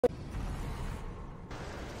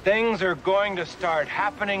Things are going to start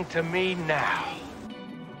happening to me now.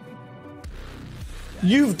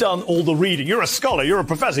 You've done all the reading. You're a scholar. You're a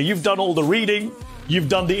professor. You've done all the reading. You've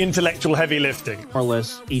done the intellectual heavy lifting. More or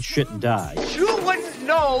less, eat shit and die. You wouldn't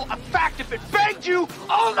know a fact if it begged you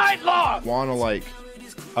all night long. Want to like,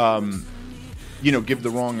 give the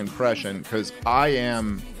wrong impression because I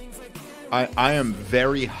am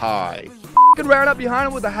very high. Fucking ran up behind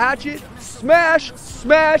him with a hatchet. Smash,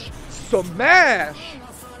 smash, smash.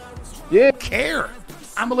 Yeah. Care.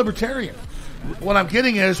 I'm a libertarian. What I'm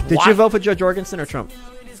getting is, did you vote for Joe Jorgensen or Trump?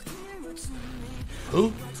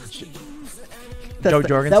 Who? Joe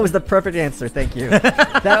Jorgensen. That was the perfect answer. Thank you.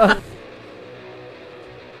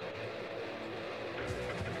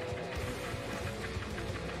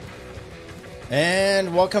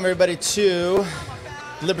 And welcome everybody to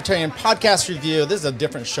Libertarian Podcast Review. This is a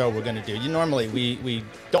different show we're going to do. Normally we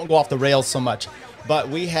don't go off the rails so much, but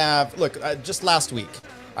we have, just last week,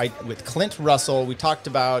 with Clint Russell, we talked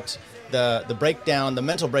about the breakdown, the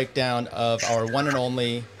mental breakdown of our one and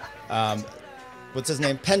only, what's his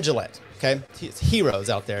name? Pendulette. Okay, heroes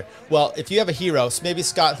out there. Well, if you have a hero, maybe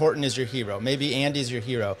Scott Horton is your hero. Maybe Andy's your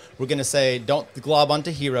hero. We're going to say don't glob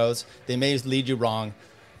onto heroes. They may lead you wrong.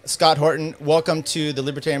 Scott Horton, welcome to the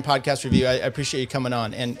Libertarian Podcast Review. I appreciate you coming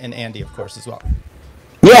on, and Andy, of course, as well.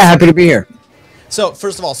 Yeah, happy to be here. So,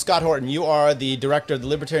 first of all, Scott Horton, you are the director of the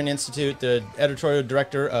Libertarian Institute, the editorial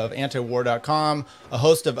director of Antiwar.com, a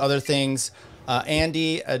host of other things.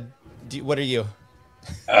 Andy, what are you?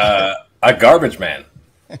 A garbage man.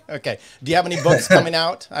 Okay. Do you have any books coming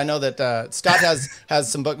out? I know that Scott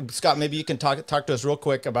has some books. Scott, maybe you can talk to us real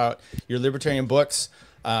quick about your libertarian books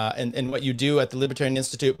and what you do at the Libertarian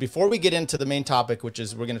Institute. Before we get into the main topic, which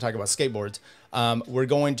is we're going to talk about skateboards, we're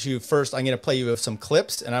going to first, I'm going to play you with some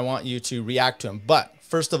clips, and I want you to react to them. But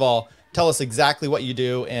first of all, tell us exactly what you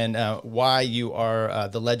do and why you are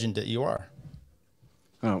the legend that you are.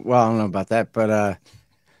 Oh, well, I don't know about that, but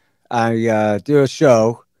I do a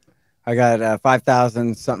show. I got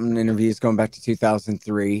 5,000 something interviews going back to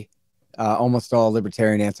 2003, almost all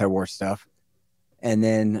libertarian anti-war stuff. And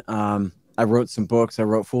then I wrote some books. I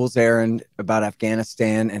wrote Fool's Errand about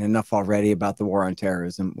Afghanistan and Enough Already about the war on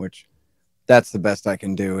terrorism, which that's the best I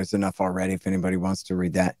can do is Enough Already if anybody wants to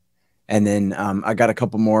read that. And then I got a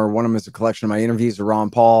couple more. One of them is a collection of my interviews with Ron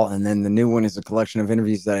Paul. And then the new one is a collection of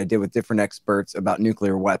interviews that I did with different experts about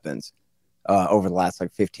nuclear weapons over the last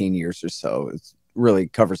 15 years or so. It's really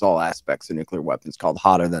covers all aspects of nuclear weapons, called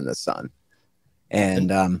Hotter Than the Sun.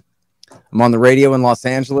 And I'm on the radio in Los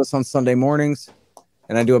Angeles on Sunday mornings,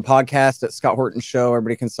 and I do a podcast at Scott Horton Show.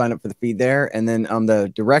 Everybody can sign up for the feed there. And then I'm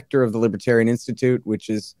the director of the Libertarian Institute, which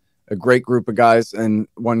is a great group of guys and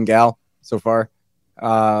one gal so far.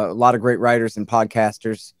 A lot of great writers and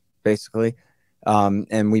podcasters, basically.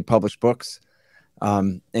 And we publish books,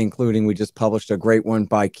 including we just published a great one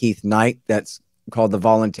by Keith Knight that's called The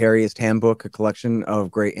Voluntarist Handbook, a collection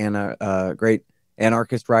of great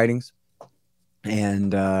anarchist writings.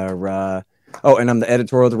 And and I'm the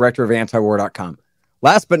editorial director of Antiwar.com.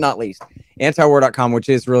 Last but not least, Antiwar.com, which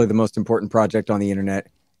is really the most important project on the internet,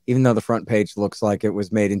 even though the front page looks like it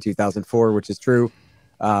was made in 2004, which is true.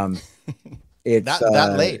 It's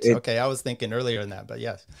that late. Okay, I was thinking earlier than that, but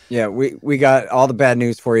yes. Yeah, we got all the bad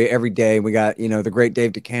news for you every day. We got, the great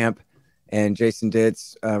Dave DeCamp and Jason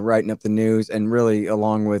Ditz writing up the news, and really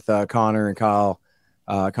along with Connor and Kyle,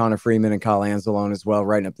 Connor Freeman and Kyle Anzalone as well,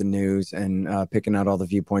 writing up the news and picking out all the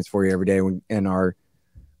viewpoints for you every day. And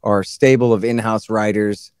our stable of in-house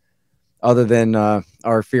writers, other than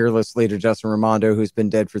our fearless leader, Justin Raimondo, who's been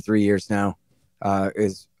dead for 3 years now,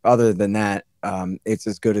 other than that, it's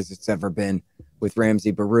as good as it's ever been, with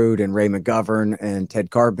Ramsey Baroud and Ray McGovern and Ted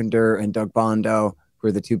Carpenter and Doug Bondo, who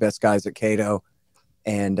are the two best guys at Cato,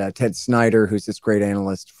 and Ted Snyder, who's this great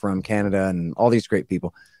analyst from Canada, and all these great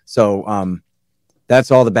people. So that's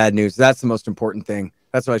all the bad news. That's the most important thing.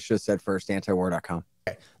 That's what I should have said first, antiwar.com.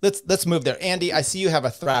 Okay, let's move there. Andy, I see you have a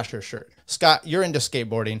Thrasher shirt. Scott, you're into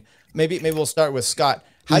skateboarding. Maybe we'll start with Scott.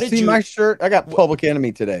 How did you see my shirt? I got Public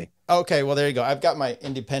Enemy today. Okay, well there you go. I've got my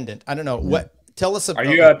Independent. I don't know what. Tell us about.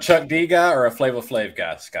 Are you a Chuck D guy or a Flavor Flav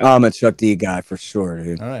guy, Scott? I'm a Chuck D guy for sure,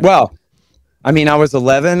 dude. All right. Well, I mean, I was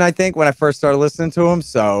 11, I think, when I first started listening to him,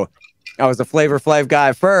 so I was a Flavor Flav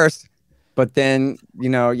guy first. But then,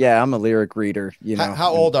 yeah, I'm a lyric reader.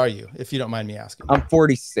 How old are you, if you don't mind me asking? I'm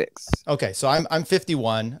 46. Okay, so I'm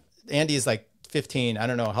 51. Andy is like 15. I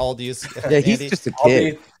don't know how old he is. Yeah, he's just a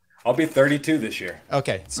kid. I'll be 32 this year.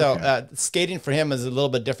 Okay, so skating for him is a little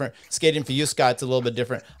bit different. Skating for you, Scott, it's a little bit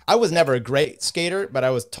different. I was never a great skater, but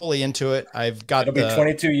I was totally into it. I've got It'll be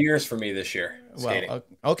 22 years for me this year. Skating. Well,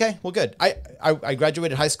 okay, well, good. I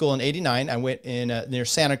graduated high school in '89. I went in near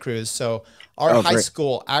Santa Cruz, so our high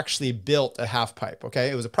school actually built a half pipe. Okay,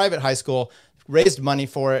 it was a private high school, raised money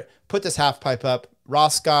for it, put this half pipe up.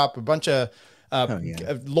 Roscop, a bunch of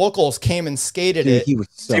locals came and skated it. He was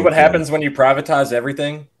so See what happens when you privatize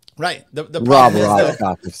everything? Right. The Rob problem is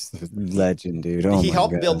Roscop is the legend, dude. Oh he my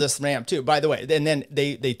helped God. build this ramp too, by the way. And then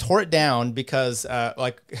they tore it down because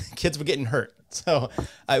like kids were getting hurt. So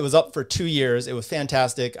it was up for 2 years. It was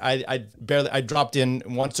fantastic. I dropped in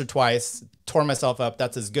once or twice, tore myself up.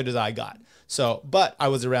 That's as good as I got. So, but I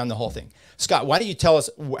was around the whole thing. Scott, why don't you tell us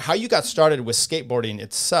how you got started with skateboarding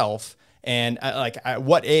itself, and like at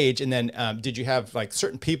what age? And then did you have like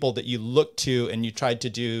certain people that you looked to and you tried to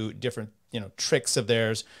do different, tricks of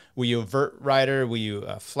theirs? Were you a vert rider? Were you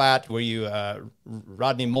flat? Were you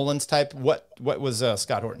Rodney Mullins type? What was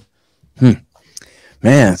Scott Horton?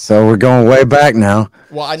 Man, so we're going way back now.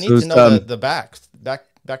 Well, I need to know the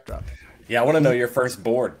backdrop. Yeah, I want to know your first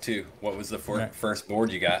board too. What was the first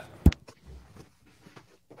board you got?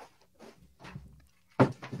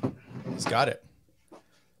 He's got it.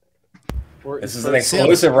 This is an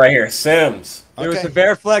exclusive right here. Sims. It was a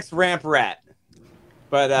Veriflex Ramp Rat.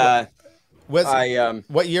 But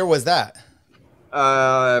what year was that?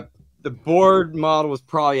 The board model was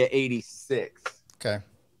probably a 86. Okay.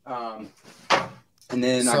 And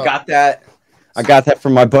then I got that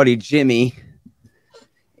from my buddy Jimmy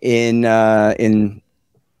in the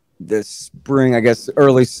spring, I guess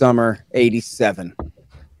early summer '87.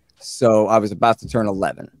 So I was about to turn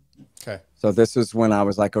 11. Okay. So this was when I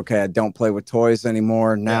was like, okay, I don't play with toys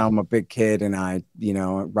anymore. Now I'm a big kid and I,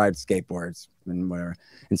 ride skateboards and whatever.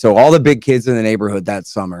 And so all the big kids in the neighborhood that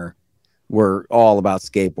summer were all about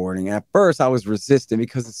skateboarding. At first I was resistant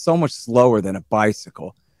because it's so much slower than a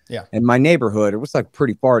bicycle. Yeah. In my neighborhood, it was like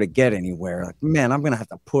pretty far to get anywhere. Like, man, I'm going to have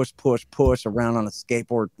to push around on a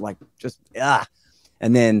skateboard. Like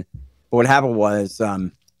And then what happened was,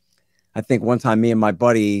 I think one time me and my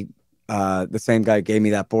buddy, the same guy who gave me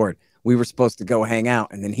that board, we were supposed to go hang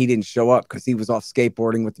out, and then he didn't show up because he was off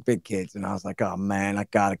skateboarding with the big kids. And I was like, oh man, I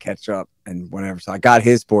got to catch up and whatever. So I got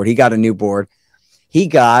his board. He got a new board. He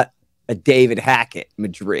got a David Hackett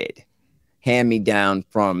Madrid hand me down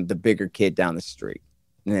from the bigger kid down the street.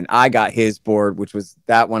 And then I got his board, which was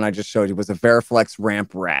that one I just showed you, was a Veriflex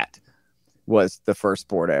Ramp Rat, was the first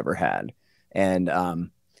board I ever had. And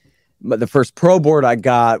but the first pro board I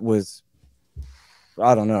got was,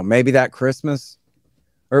 I don't know, maybe that Christmas,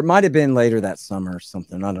 or it might have been later that summer or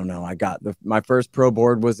something. I don't know. I got my first pro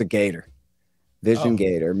board was a Gator, Vision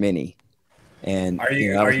Gator Mini. And are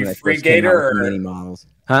you free Gator or mini models?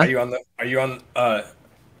 Huh? Are you on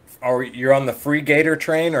the free Gator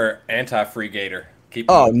train or anti-free Gator?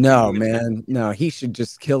 No, man. No, he should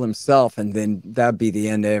just kill himself, and then that'd be the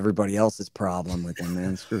end of everybody else's problem with him,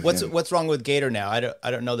 man. What's wrong with Gator now? I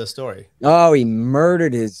don't know the story. Oh, he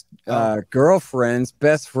murdered his girlfriend's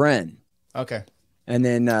best friend. Okay. And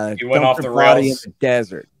then he went off the rails in the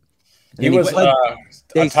desert. He was a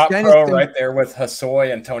top pro right there with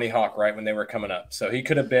Hosoi and Tony Hawk right when they were coming up. So he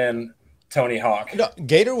could have been Tony Hawk. No,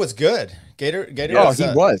 Gator was good. Gator. Oh, he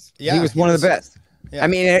was. Yeah, he was one of the best. Yeah. I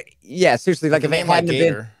mean, seriously, like if it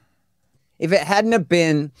hadn't have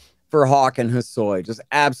been for Hawk and Hosoi just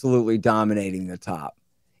absolutely dominating the top,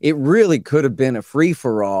 it really could have been a free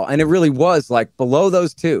for all. And it really was, like below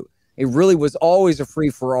those two, it really was always a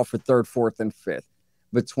free for all for third, fourth, and fifth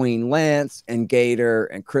between Lance and Gator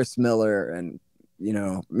and Chris Miller and,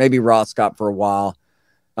 maybe Roscott for a while.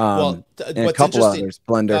 And a couple others,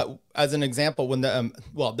 Blender. As an example, when there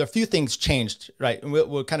are a few things changed, right? And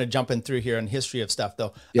we're kind of jumping through here on history of stuff,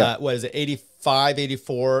 though. Yeah. What is it, 85,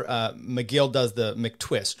 84? McGill does the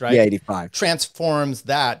McTwist, right? Yeah, 85. Transforms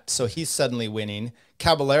that, so he's suddenly winning.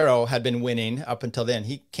 Caballero had been winning up until then.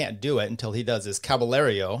 He can't do it until he does his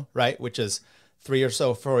Caballerio, right? Which is 3 or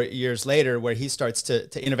so, 4 years later, where he starts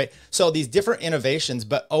to innovate. So these different innovations,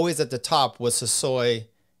 but always at the top was Hosoi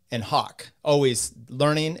and Hawk, always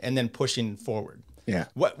learning and then pushing forward. Yeah.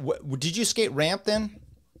 What did you skate ramp then?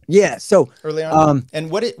 Yeah. So early on,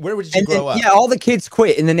 and where did you grow up? Yeah, all the kids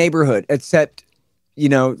quit in the neighborhood except,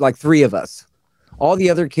 like 3 of us. All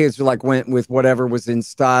the other kids went with whatever was in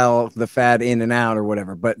style, the fad in and out or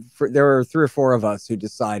whatever. But there were 3 or 4 of us who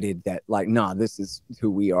decided that nah, this is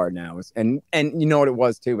who we are now. And you know what it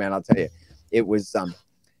was too, man. I'll tell you, it was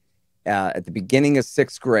at the beginning of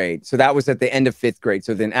 6th grade. So that was at the end of 5th grade.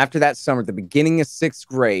 So then after that summer, at the beginning of 6th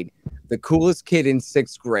grade, the coolest kid in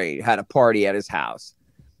 6th grade had a party at his house.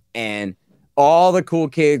 and all the cool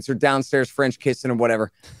kids are downstairs French kissing or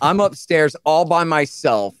whatever. I'm upstairs all by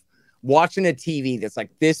myself watching a TV that's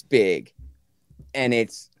like this big, and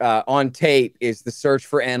it's on tape is The Search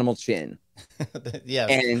for Animal Chin. Yeah.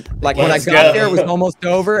 And like when I got there, it was almost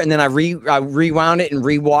over, and then I rewound it and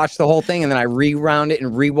rewatched the whole thing, and then I rewound it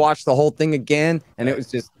and rewatched the whole thing again, and it was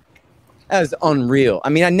just, that was unreal. I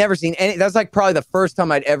mean, I'd never seen any. That's like probably the first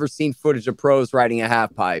time I'd ever seen footage of pros riding a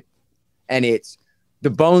half pipe, and it's the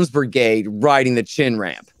Bones Brigade riding the chin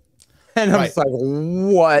ramp, and I'm just like,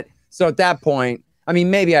 what? So at that point, I mean,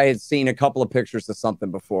 maybe I had seen a couple of pictures of something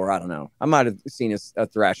before. I don't know. I might have seen a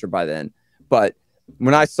Thrasher by then, but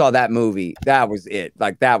when I saw that movie, that was it.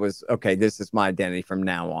 Like, that was, okay, this is my identity from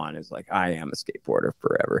now on. It's like, I am a skateboarder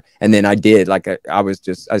forever. And then I did, like, I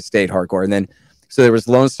stayed hardcore. And then, so there was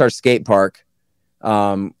Lone Star Skate Park.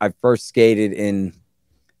 I first skated in,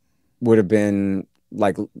 would have been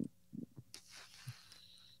like,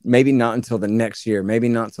 maybe not until the next year, maybe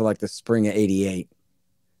not until like the spring of '88.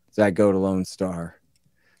 So I go to Lone Star.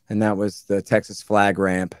 And that was the Texas flag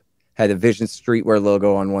ramp. Had the Vision Streetwear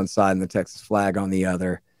logo on one side and the Texas flag on the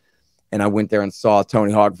other. And I went there and saw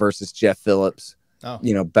Tony Hawk versus Jeff Phillips,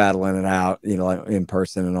 you know, battling it out, you know, like in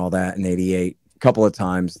person and all that in '88. A couple of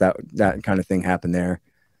times that kind of thing happened there.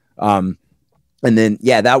 And then,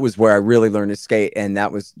 yeah, that was where I really learned to skate. And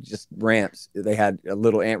that was just ramps. They had a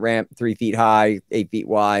little ant ramp, 3 feet high, 8 feet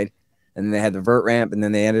wide. And then they had the vert ramp. And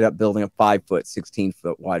then they ended up building a 5 foot, 16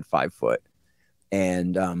 foot wide, 5 foot.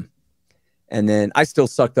 And then I still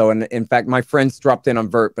suck, though. And in fact, my friends dropped in on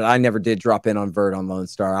vert, but I never did drop in on vert on Lone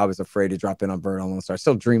Star. I was afraid to drop in on vert on Lone Star. I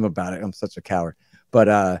still dream about it. I'm such a coward.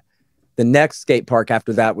 But the next skate park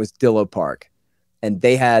after that was Dillo Park. And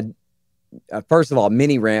they had, first of all, a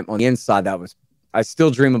mini ramp on the inside. I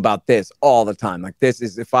still dream about this all the time. Like, this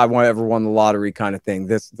is, if I ever won the lottery kind of thing,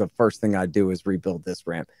 this, the first thing I'd do is rebuild this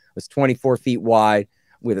ramp. It was 24 feet wide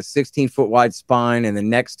with a 16-foot wide spine. And then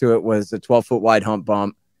next to it was a 12-foot wide hump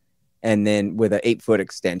bump. And then with an 8-foot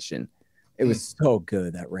extension. It was so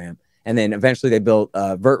good, that ramp. And then eventually they built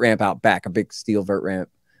a vert ramp out back, a big steel vert ramp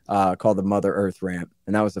called the Mother Earth ramp.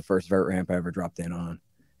 And that was the first vert ramp I ever dropped in on.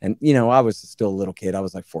 And, you know, I was still a little kid. I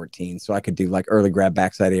was like 14. So I could do like early grab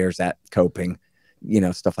backside airs at coping, you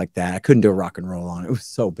know, stuff like that. I couldn't do a rock and roll on it. It was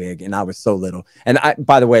so big and I was so little. And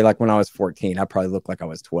by the way, like when I was 14, I probably looked like I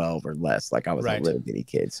was 12 or less. Like I was a little bitty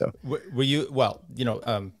kid. So were you, well, you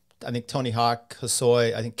know, I think Tony Hawk,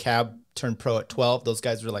 Hosoi, I think Cab turned pro at 12. Those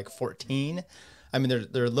guys were like 14. I mean,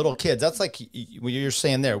 they're little kids. That's like what you're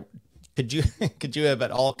saying there. Could you have at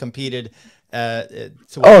all competed? No.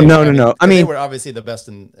 I mean, they were obviously the best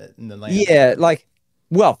in the land. Yeah, like,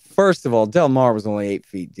 well, first of all, Del Mar was only 8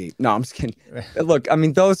 feet deep. No, I'm just kidding. Look, I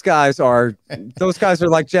mean, those guys are like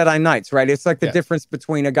Jedi Knights, right? It's like the difference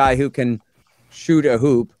between a guy who can shoot a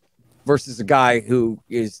hoop versus a guy who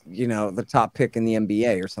is, you know, the top pick in the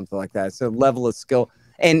NBA or something like that. It's a level of skill.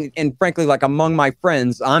 And frankly, like among my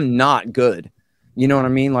friends, I'm not good. You know what I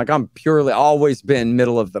mean? Like I'm purely always been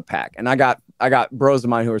middle of the pack. And I got bros of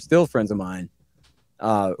mine who are still friends of mine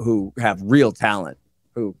who have real talent,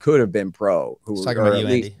 who could have been pro, who talking about you,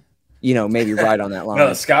 Andy. You know, maybe right on that line.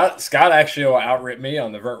 No, Scott actually will outrip me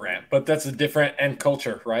on the vert ramp, but that's a different end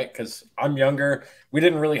culture, right? Because I'm younger. We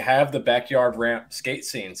didn't really have the backyard ramp skate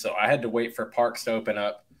scene, so I had to wait for parks to open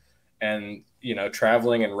up and, you know,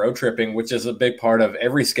 traveling and road tripping, which is a big part of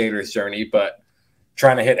every skater's journey, but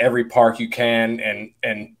trying to hit every park you can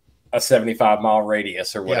and a 75-mile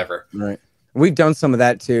radius or whatever. Yeah, right. We've done some of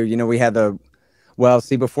that too. You know, we had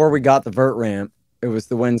before we got the vert ramp, it was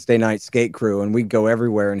the Wednesday night skate crew, and we'd go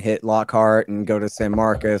everywhere and hit Lockhart and go to San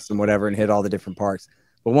Marcos and whatever and hit all the different parks.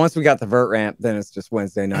 But once we got the vert ramp, then it's just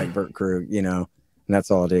Wednesday night vert crew, you know, and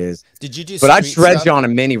that's all it is. Did you do? But I'd shred you on a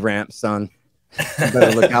mini ramp, son. You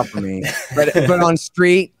better look out for me. But on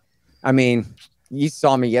street, I mean, you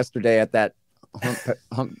saw me yesterday at that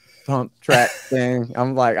hump track thing.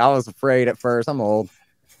 I'm like, I was afraid at first. I'm old.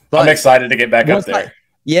 But I'm excited to get back up there.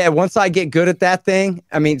 Once I get good at that thing,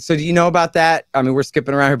 I mean, so do you know about that? I mean, we're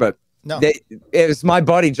skipping around here, but no. It was my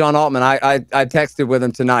buddy, John Altman. I texted with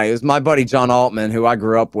him tonight. It was my buddy, John Altman, who I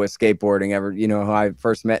grew up with skateboarding you know, who I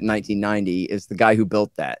first met in 1990, is the guy who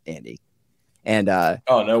built that, Andy. And oh,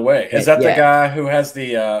 no way. Is that the guy who has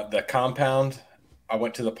the compound I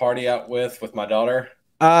went to the party out with my daughter?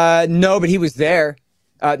 No, but he was there.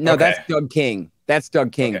 No, okay. That's Doug King.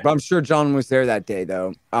 Okay. But I'm sure John was there that day,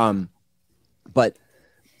 though. But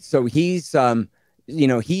so he's, you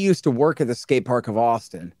know, he used to work at the skate park of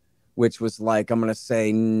Austin, which was like, I'm going to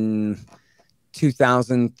say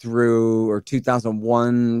 2000 through, or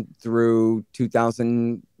 2001 through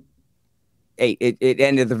 2000, 08. It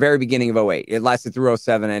ended at the very beginning of 08. It lasted through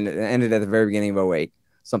 07 and it ended at the very beginning of 08,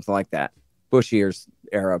 something like that. Bush years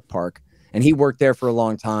era park. And he worked there for a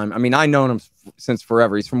long time. I mean, I've known him since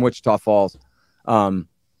forever. He's from Wichita Falls. And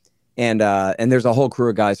there's a whole crew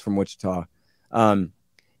of guys from Wichita. But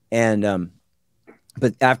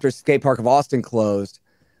after Skate Park of Austin closed,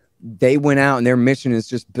 they went out and their mission is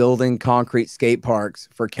just building concrete skate parks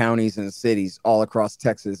for counties and cities all across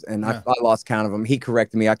Texas. And I lost count of them. He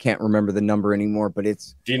corrected me. I can't remember the number anymore, but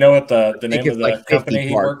it's. Do you know what the name of the company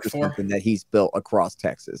he worked for? That he's built across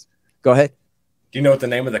Texas. Go ahead. Do you know what the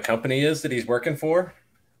name of the company is that he's working for?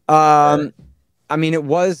 I mean, it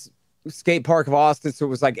was Skate Park of Austin, so it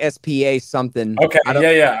was like SPA something. Okay,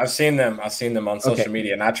 yeah. I've seen them on social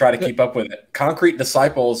media, and I try to keep up with it. Concrete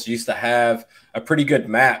Disciples used to have a pretty good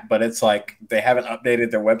map, but it's like they haven't updated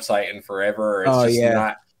their website in forever. It's just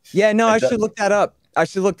not. Yeah, no, I should look that up. I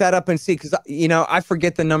should look that up and see, because I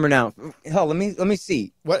forget the number now. Hell, let me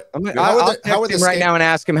see. What? I'll text him right now and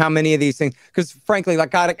ask him how many of these things. Because frankly,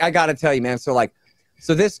 like I gotta tell you, man.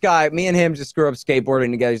 So this guy, me and him just grew up skateboarding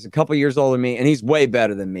together. He's a couple years older than me, and he's way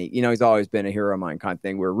better than me. He's always been a hero of mine kind of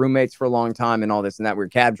thing. We were roommates for a long time and all this and that. We were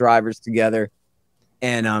cab drivers together.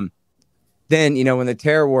 And then, when the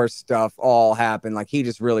terror war stuff all happened, like he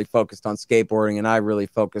just really focused on skateboarding, and I really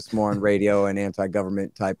focused more on radio and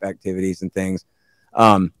anti-government type activities and things.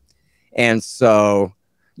 And so,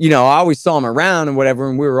 I always saw him around and whatever,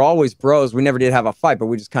 and we were always bros. We never did have a fight, but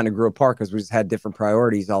we just kind of grew apart because we just had different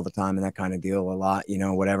priorities all the time and that kind of deal a lot,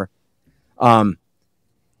 whatever. So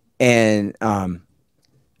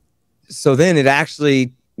then it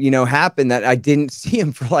actually, happened that I didn't see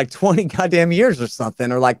him for like 20 goddamn years or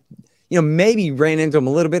something, or like, maybe ran into him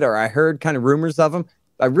a little bit, or I heard kind of rumors of him.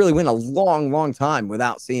 I really went a long, long time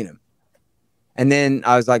without seeing him. And then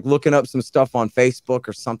I was like looking up some stuff on Facebook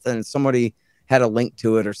or something, and somebody had a link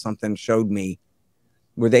to it or something, showed me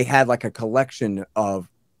where they had like a collection of,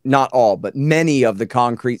 not all, but many of the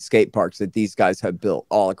concrete skate parks that these guys have built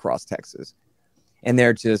all across Texas. And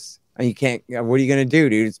they're just, you can't, what are you going to do,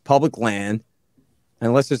 dude? It's public land.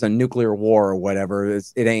 Unless there's a nuclear war or whatever,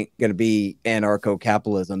 it ain't going to be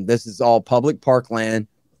anarcho-capitalism. This is all public parkland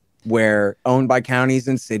where owned by counties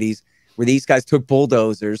and cities, where these guys took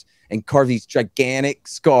bulldozers and carved these gigantic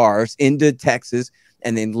scars into Texas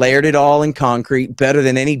and then layered it all in concrete, better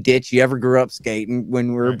than any ditch you ever grew up skating when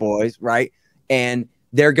we were boys, right? And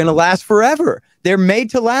they're going to last forever. They're made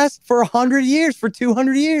to last for 100 years, for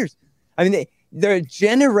 200 years. I mean, there are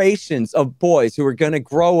generations of boys who are going to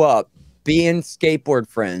grow up being skateboard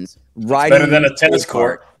friends, riding better than a tennis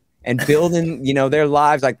court, and building, their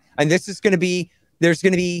lives. Like, and this is going to be, there's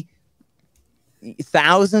going to be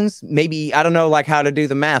thousands, maybe, I don't know, like how to do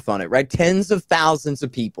the math on it, right? Tens of thousands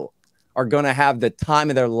of people are going to have the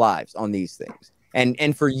time of their lives on these things.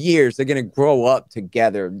 And for years, they're going to grow up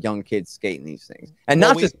together, young kids skating these things. And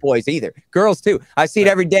not just boys either, girls too. I see it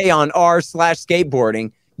every day on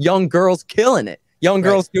r/skateboarding, young girls killing it. Young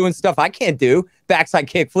girls doing stuff I can't do. Backside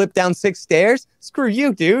kick, flip down 6 stairs. Screw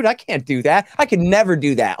you, dude. I can't do that. I could never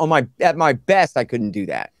do that. At my best, I couldn't do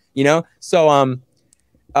that. So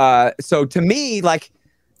so to me, like,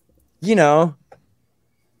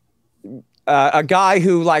 a guy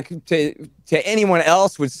who, like, to anyone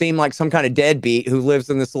else would seem like some kind of deadbeat who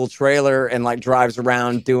lives in this little trailer and like drives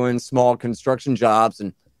around doing small construction jobs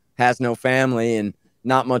and has no family and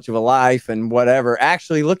not much of a life and whatever.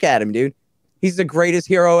 Actually, look at him, dude. He's the greatest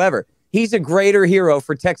hero ever. He's a greater hero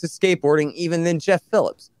for Texas skateboarding even than Jeff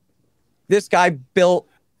Phillips. This guy built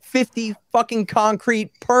 50 fucking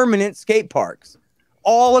concrete permanent skate parks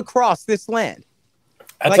all across this land.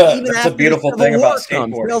 That's a beautiful thing about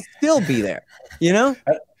skateboarding. They'll still be there,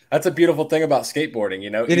 That's a beautiful thing about skateboarding.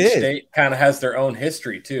 Each state kind of has their own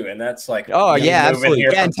history too, and that's like, oh yeah, absolutely.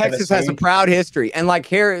 Yeah, and Texas has a proud history. And like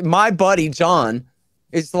here, my buddy John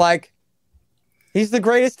is like, he's the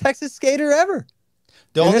greatest Texas skater ever.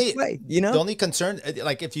 The only concern,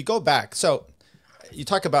 like if you go back, so you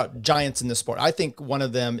talk about giants in the sport. I think one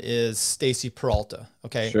of them is Stacy Peralta.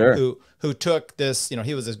 Okay, sure. Who took this?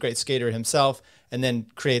 He was a great skater himself, and then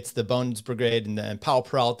creates the Bones Brigade and Powell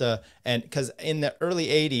Peralta. And because in the early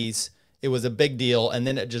 '80s, it was a big deal, and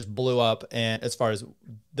then it just blew up. And as far as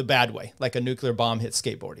the bad way, like a nuclear bomb hit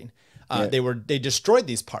skateboarding. They destroyed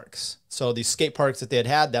these parks. So these skate parks that they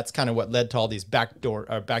had, that's kind of what led to all these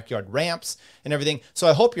backyard ramps and everything. So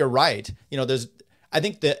I hope you're right. I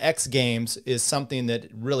think the X Games is something that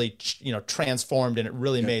really, transformed, and it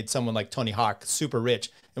really made someone like Tony Hawk super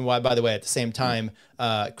rich. And why, by the way, at the same time,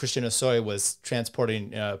 Christian Osoy was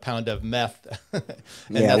transporting a pound of meth.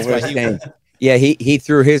 That's why he he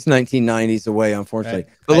threw his 1990s away, unfortunately.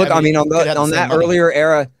 Right. But look, on that earlier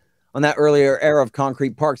era, on that earlier era of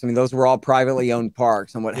concrete parks, I mean, those were all privately owned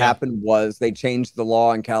parks. And what happened was they changed the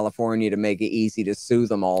law in California to make it easy to sue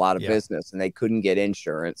them all out of business, and they couldn't get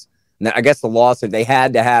insurance. And I guess the law said they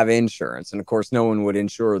had to have insurance. And of course, no one would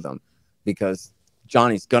insure them because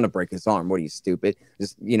Johnny's going to break his arm. What are you, stupid?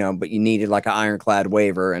 Just, you know, but you needed like an ironclad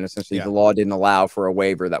waiver. And essentially the law didn't allow for a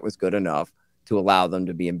waiver that was good enough to allow them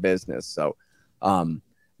to be in business. So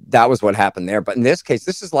that was what happened there. But in this case,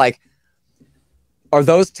 this is like, are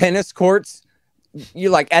those tennis courts?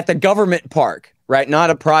 You're like at the government park, right? Not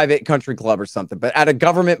a private country club or something, but at a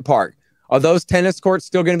government park. Are those tennis courts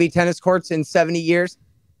still going to be tennis courts in 70 years?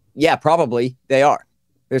 Yeah, probably they are.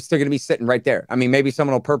 They're still going to be sitting right there. I mean, maybe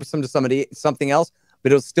someone will purpose them to something else,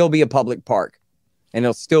 but it'll still be a public park and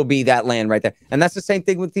it'll still be that land right there. And that's the same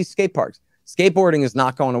thing with these skate parks. Skateboarding is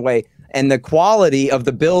not going away. And the quality of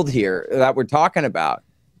the build here that we're talking about,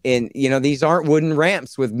 and, you know, these aren't wooden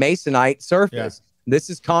ramps with masonite surface. This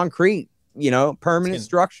is concrete, you know, permanent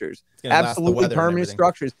structures, absolutely permanent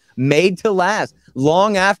structures made to last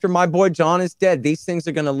long after my boy John is dead. These things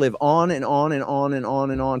are going to live on and on and on and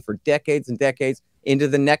on and on for decades and decades into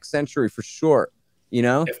the next century for sure. You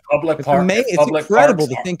know, if public it's incredible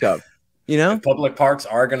to think of, you know, if public parks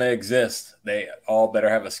are going to exist, they all better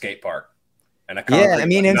have a skate park and a concrete. Yeah, I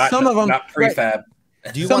mean, and some of them not prefab.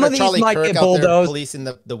 Do you want Charlie Kirk out there policing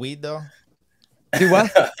the weed though? Do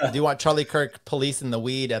what? Do you want Charlie Kirk policing the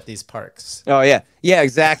weed at these parks? Oh yeah, yeah,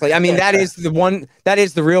 exactly. I mean, that is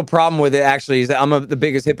the real problem with it. Actually, is that I'm the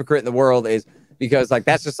biggest hypocrite in the world, is because like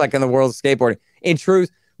that's just like in the world of skateboarding. In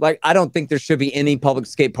truth, like I don't think there should be any public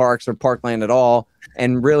skate parks or parkland at all.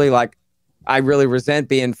 And really, like I really resent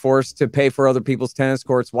being forced to pay for other people's tennis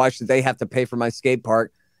courts. Why should they have to pay for my skate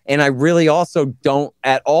park? And I really also don't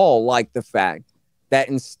at all like the fact that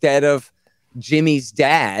instead of Jimmy's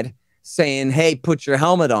dad saying, hey, put your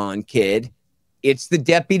helmet on, kid, it's the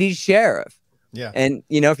deputy sheriff. Yeah. And,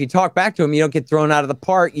 you know, if you talk back to him, you don't get thrown out of the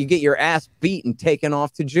park. You get your ass beat and taken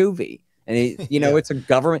off to juvie. And, you know, it's a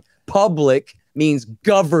government. Public means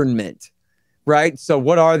government, right? So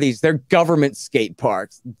what are these? They're government skate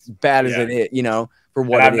parks. As bad as it is, you know, for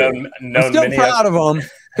what it is. I'm still proud of them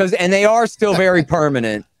and they are still very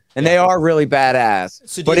permanent and they are really badass.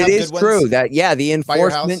 So but it is true that, the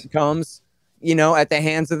enforcement comes, you know, at the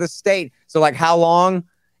hands of the state. So like how long?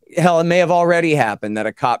 Hell, it may have already happened that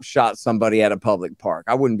a cop shot somebody at a public park.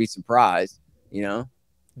 I wouldn't be surprised, you know.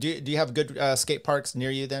 Do you have good skate parks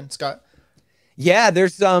near you then, Scott? Yeah,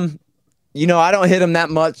 there's you know, I don't hit them that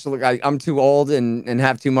much. Look, I'm too old and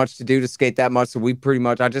have too much to do to skate that much. So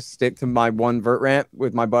I just stick to my one vert ramp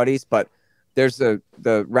with my buddies. But there's the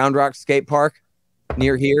Round Rock skate park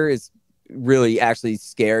near here is really actually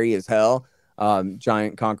scary as hell.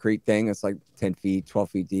 Giant concrete thing. It's like 10 feet, 12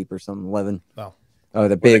 feet deep or something, 11. Wow. Oh,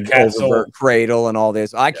 the big oververt cradle and all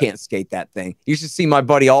this. I can't skate that thing. You should see my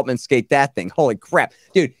buddy Altman skate that thing. Holy crap.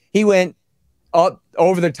 Dude, he went up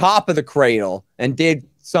over the top of the cradle and did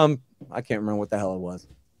some, I can't remember what the hell it was.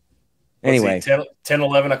 Anyway. 10,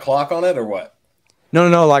 11 o'clock on it or what?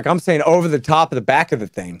 No. Like I'm saying over the top of the back of the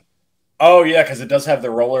thing. Oh, yeah, because it does have the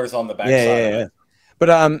rollers on the back side of it. But,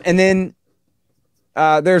 and then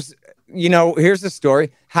there's, you know, here's the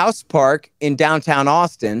story. House Park in downtown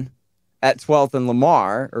Austin at 12th and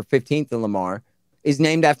Lamar, or 15th and Lamar, is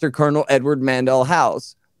named after Colonel Edward Mandel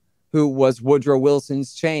House, who was Woodrow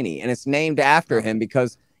Wilson's Cheney. And it's named after him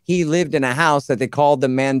because he lived in a house that they called the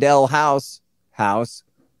Mandel House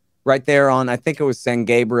right there on, I think it was San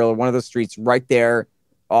Gabriel, or one of the streets right there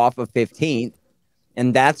off of 15th.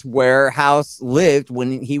 And that's where House lived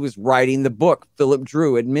when he was writing the book, Philip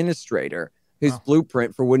Drew, Administrator. His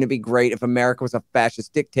blueprint for wouldn't it be great if America was a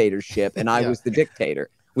fascist dictatorship and I was the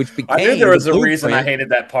dictator, which became I knew there was a reason I hated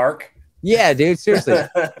that park. Yeah, dude, seriously.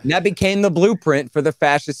 And that became the blueprint for the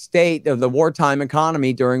fascist state of the wartime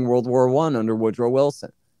economy during World War I under Woodrow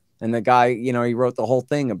Wilson. And the guy, you know, he wrote the whole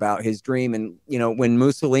thing about his dream. And, you know, when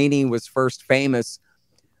Mussolini was first famous,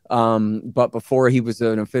 but before he was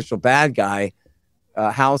an official bad guy,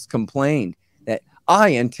 House complained that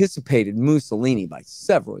I anticipated Mussolini by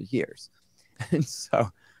several years. And so,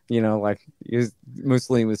 you know, like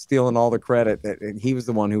Mussolini was stealing all the credit that he was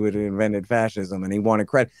the one who had invented fascism and he wanted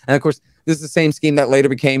credit. And of course, this is the same scheme that later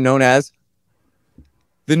became known as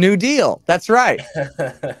the New Deal. That's right.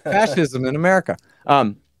 Fascism in America.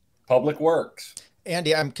 Public Works.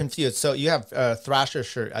 Andy, I'm confused. So you have a Thrasher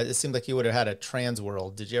shirt. It seemed like you would have had a Trans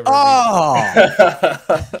World. Did you ever?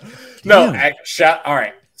 Oh, no. All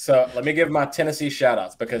right. So let me give my Tennessee shout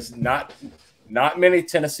outs because not many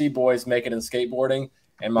Tennessee boys make it in skateboarding.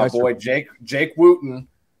 And my boy Jake Wooten,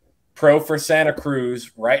 pro for Santa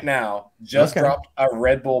Cruz right now, just dropped a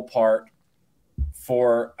Red Bull part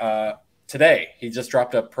for today. He just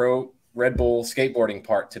dropped a pro Red Bull skateboarding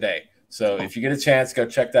part today. So if you get a chance, go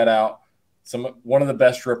check that out. One of the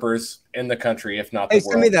best rippers in the country, if not the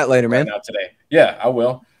world. Send me that later, man. Now today. Yeah, I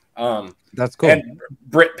will. That's cool. And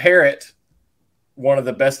Britt Parrott, one of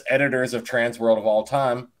the best editors of Trans World of all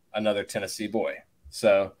time, another Tennessee boy.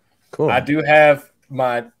 So cool. I do have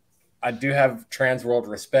Trans World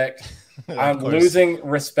respect. I'm losing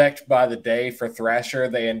respect by the day for Thrasher.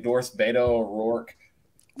 They endorsed Beto O'Rourke.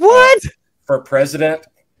 What? For president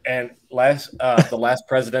and the last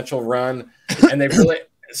presidential run. And they've really,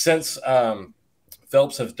 since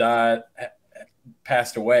Phelps have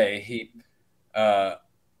passed away,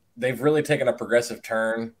 they've really taken a progressive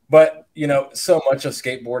turn. But, so much of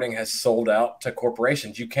skateboarding has sold out to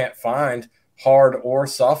corporations. You can't find hard or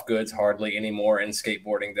soft goods hardly anymore in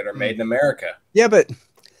skateboarding that are made in America. Yeah, but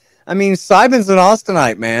I mean, Simon's an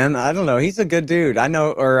Austinite, man. I don't know. He's a good dude. I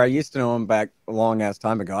know, or I used to know him back a long ass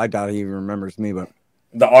time ago. I doubt he even remembers me, but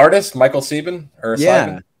the artist, Michael Sieben, or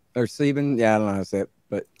Sieben? Or Sieben. Yeah, I don't know how to say it,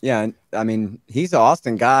 but yeah, I mean, he's an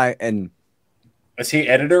Austin guy. And is he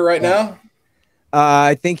editor right now?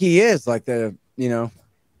 I think he is, like well,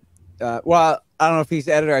 I don't know if he's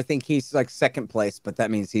editor. I think he's like second place, but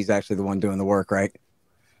that means he's actually the one doing the work, right?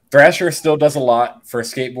 Thrasher still does a lot for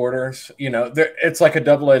skateboarders. It's like a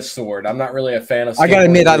double-edged sword. I'm not really a fan of skateboarding. I gotta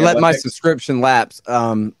admit, I let my subscription lapse.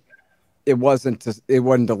 It wasn't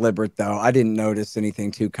deliberate though. I didn't notice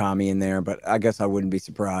anything too commie in there, but I guess I wouldn't be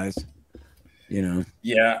surprised.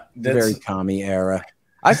 Yeah, very commie era.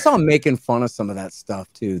 I saw him making fun of some of that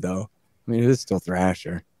stuff too, though. I mean, it is still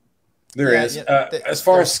Thrasher. There is. As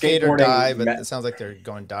far as skateboarding, die, but it sounds like they're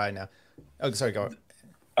going die now. Oh, sorry, go on.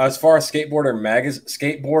 As far as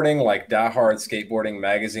skateboarding, like Die Hard skateboarding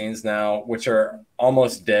magazines now, which are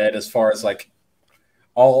almost dead as far as like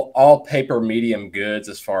all paper medium goods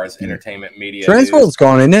as far as entertainment media. Transworld's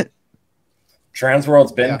gone, isn't it?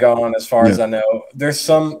 Transworld's been gone as far as I know. There's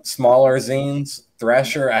some smaller zines.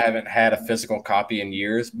 Thrasher, I haven't had a physical copy in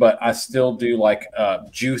years, but I still do like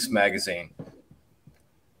Juice magazine.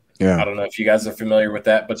 Yeah. I don't know if you guys are familiar with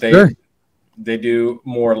that, but they do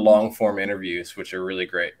more long form interviews, which are really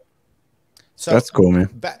great. So that's cool,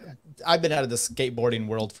 man. I've been out of the skateboarding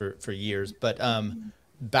world for years, but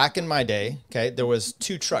back in my day, there was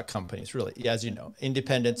two truck companies, really, as you know,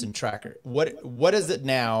 Independence and Tracker. What is it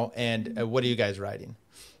now, and what are you guys riding?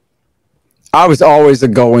 I was always a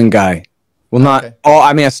going guy. Well, not all.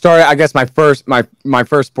 I mean, I started. I guess my first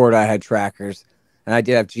sport, I had Trackers, and I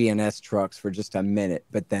did have GNS trucks for just a minute.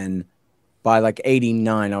 But then, by like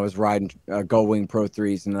 '89, I was riding Go Wing Pro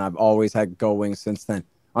 3s, and I've always had Go Wings since then.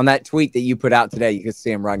 On that tweet that you put out today, you could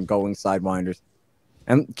see I'm riding Go Wing Sidewinders.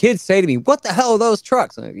 And kids say to me, "What the hell are those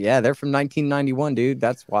trucks?" Like, yeah, they're from 1991, dude.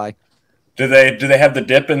 That's why. Do they have the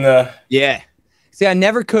dip in the? Yeah. See, I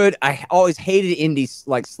never could. I always hated indies,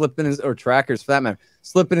 like slipping or Trackers for that matter,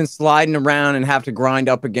 slipping and sliding around and have to grind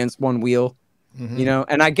up against one wheel,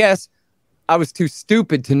 And I guess I was too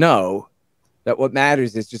stupid to know that what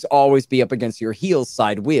matters is just always be up against your heel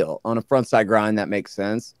side wheel. On a front side grind, that makes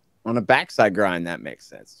sense. On a backside grind, that makes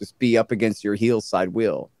sense. Just be up against your heel side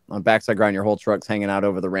wheel. On a backside grind, your whole truck's hanging out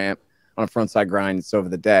over the ramp. On a front side grind, it's over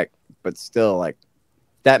the deck. But still, like,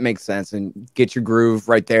 that makes sense. And get your groove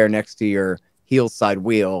right there next to your heel side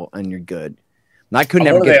wheel, and you're good. And I could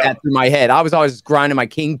never get that through my head. I was always grinding my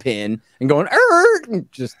kingpin and going, and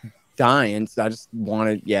just dying. So I just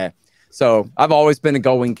wanted, So I've always been a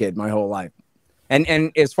going kid my whole life.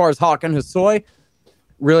 And as far as Hawk and Hosoi,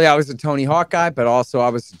 really, I was a Tony Hawk guy, but also I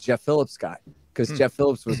was a Jeff Phillips guy, because Jeff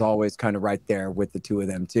Phillips was always kind of right there with the two of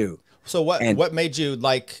them too. So what made you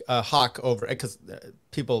like Hawk over? Because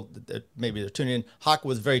people maybe they're tuning in. Hawk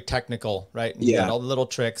was very technical, right? And he had all the little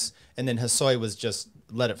tricks, and then Hosoi was just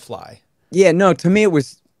let it fly. Yeah, no, to me it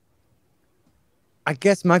was. I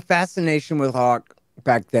guess my fascination with Hawk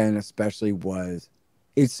back then, especially, was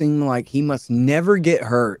it seemed like he must never get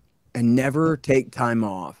hurt and never take time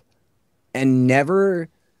off, and never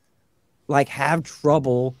like have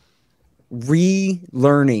trouble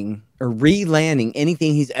relearning or re-landing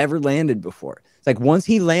anything he's ever landed before. It's like once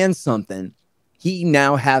he lands something, he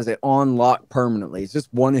now has it on lock permanently. It's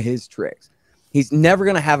just one of his tricks. He's never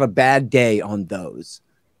going to have a bad day on those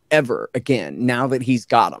ever again, now that he's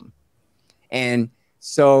got them. And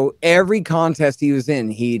so every contest he was in,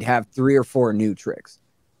 he'd have 3 or 4 new tricks.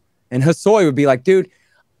 And Hosoi would be like, dude,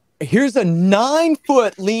 here's a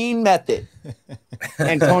 9-foot lean method.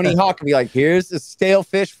 And Tony Hawk would be like, here's a stale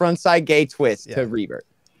fish frontside gay twist to revert.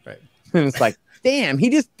 Right. And it's like, damn, he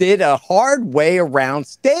just did a hard way around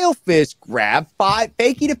stale fish grab 5,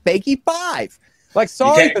 fakie to fakie 5. Like,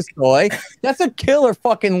 sorry, Pasoy, that's a killer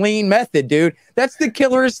fucking lean method, dude. That's the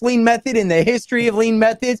killerest lean method in the history of lean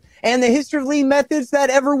methods and the history of lean methods that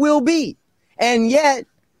ever will be. And yet,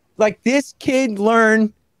 like, this kid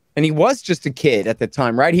learned, and he was just a kid at the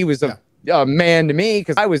time, right? He was a man to me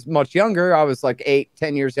because I was much younger. I was like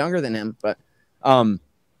 8-10 years younger than him, but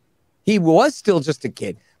he was still just a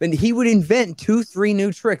kid. But he would invent 2-3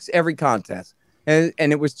 new tricks every contest. And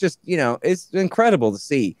it was just, you know, it's incredible to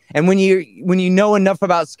see. And when you know enough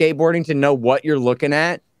about skateboarding to know what you're looking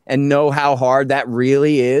at and know how hard that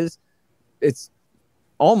really is, it's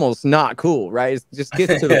almost not cool, right? It just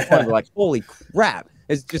gets to the point where, like, holy crap.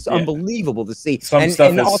 It's just unbelievable to see.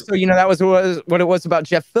 And also, you know, that was what it was about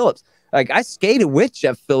Jeff Phillips. Like, I skated with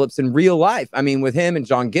Jeff Phillips in real life. I mean, with him and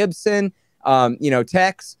John Gibson, you know,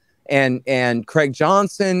 Tex, and Craig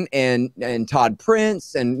Johnson and Todd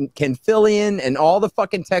Prince and Ken Fillion and all the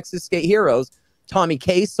fucking Texas skate heroes, Tommy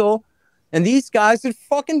Casel. And these guys would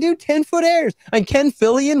fucking do 10-foot airs. And Ken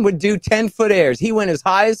Fillion would do 10-foot airs. He went as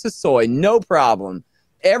high as the soy, no problem,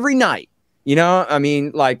 every night. You know, I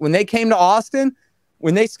mean, like, when they came to Austin,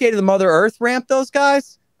 when they skated the Mother Earth ramp, those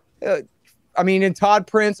guys, I mean, and Todd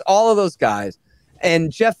Prince, all of those guys. And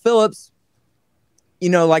Jeff Phillips, you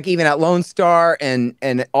know, like, even at Lone Star and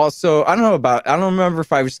also, I don't remember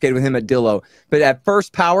if I was skating with him at Dillo, but at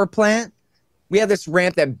First Power Plant, we had this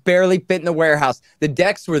ramp that barely fit in the warehouse. The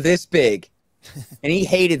decks were this big, and he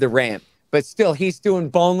hated the ramp, but still, he's doing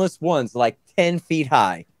boneless ones like 10 feet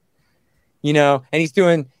high, you know, and he's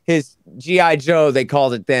doing his G.I. Joe, they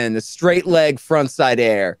called it then, the straight leg frontside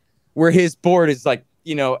air, where his board is, like,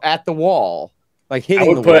 you know, at the wall, like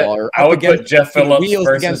hitting the wall. Or I would put Jeff Phillips wheels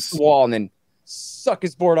versus against the wall and then suck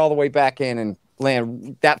his board all the way back in and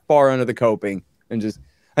land that far under the coping. And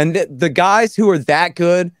the guys who are that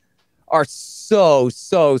good are so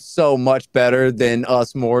much better than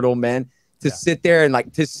us mortal men to sit there and,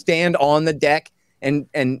 like, to stand on the deck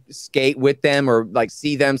and skate with them or, like,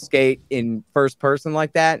 see them skate in first person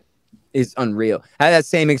like that is unreal. I had that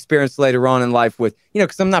same experience later on in life with, you know,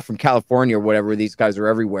 because I'm not from California or whatever, these guys are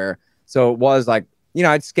everywhere. So it was like, you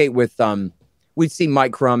know, I'd skate with we'd see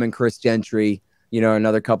Mike Crum and Chris Gentry, you know,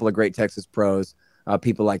 another couple of great Texas pros,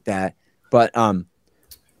 people like that. But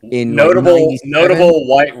in notable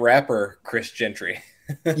white rapper Chris Gentry.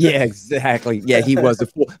 Yeah, exactly. Yeah, he was a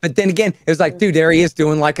fool. But then again, it was like, dude, there he is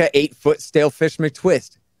doing like a 8-foot stalefish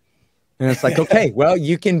McTwist. And it's like, okay, well,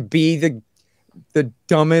 you can be the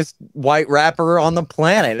dumbest white rapper on the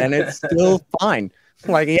planet, and it's still fine.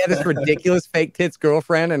 Like, he had this ridiculous fake tits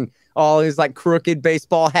girlfriend and all his, like, crooked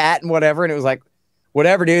baseball hat and whatever. And it was like,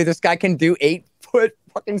 whatever, dude, this guy can do 8-foot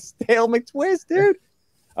fucking stale McTwist, dude.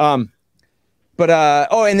 At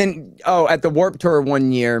the Warped Tour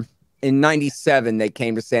one year in '97, they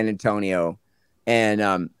came to San Antonio,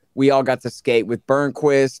 and we all got to skate with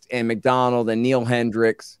Burnquist and McDonald and Neil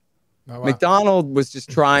Hendricks. Oh, wow. McDonald was just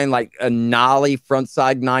trying like a nollie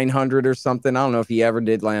frontside 900 or something. I don't know if he ever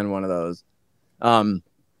did land one of those. And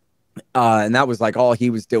that was like all he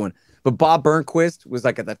was doing. But Bob Burnquist was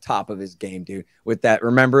like at the top of his game, dude. With that,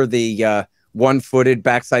 remember the one-footed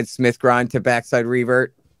backside Smith grind to backside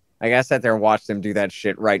revert? Like, I sat there and watched him do that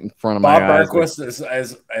shit right in front of my eyes. Bob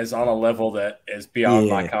Burnquist is on a level that is beyond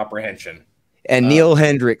my comprehension. And Neil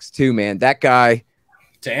Hendricks too, man. That guy.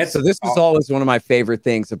 So this was always one of my favorite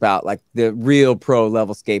things about like the real pro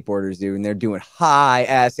level skateboarders, dude. And they're doing high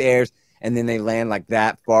ass airs, and then they land like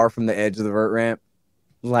that far from the edge of the vert ramp.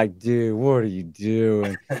 Like, dude, what are you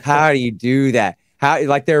doing? How do you do that? How,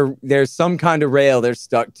 like, there's some kind of rail they're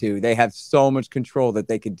stuck to. They have so much control that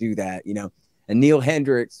they could do that, you know. And Neil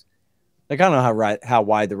Hendricks, like, I don't know how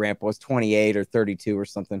wide the ramp was, 28 or 32 or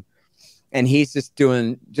something. And he's just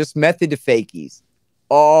doing method to fakies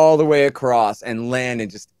all the way across and landing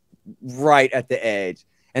just right at the edge.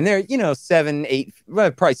 And they're, you know, 7, 8,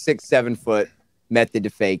 well, probably 6, 7 foot method to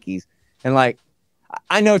fakies. And like,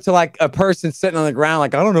 I know to like a person sitting on the ground,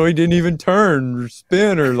 like, I don't know, he didn't even turn or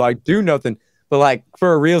spin or like do nothing. But like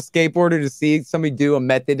for a real skateboarder to see somebody do a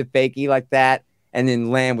method to fakie like that and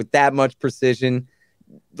then land with that much precision,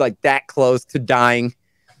 like that close to dying,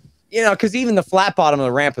 you know, because even the flat bottom of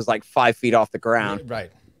the ramp is like 5 feet off the ground.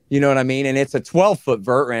 Right. You know what I mean? And it's a 12-foot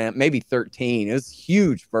vert ramp, maybe 13. It was a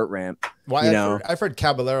huge vert ramp. Well, I've heard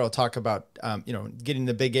Caballero talk about, you know, getting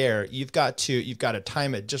the big air. You've got to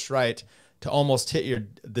time it just right to almost hit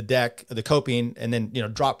the deck, the coping, and then, you know,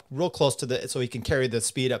 drop real close to so he can carry the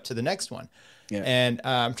speed up to the next one. Yeah. And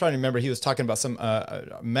I'm trying to remember, he was talking about some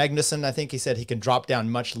Magnuson. I think he said he can drop down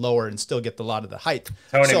much lower and still get a lot of the height.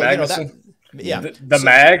 Tony Magnuson. Yeah, the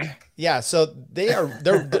mag. Yeah, so they're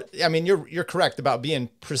I mean, you're correct about being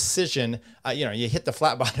precision. You know, you hit the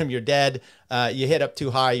flat bottom, you're dead. You hit up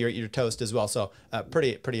too high, you're toast as well. So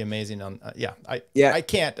pretty amazing. I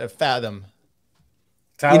can't fathom.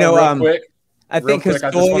 Tyler, real quick. I think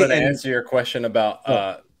I just wanted to answer your question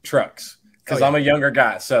about trucks because I'm a younger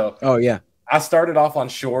guy. So I started off on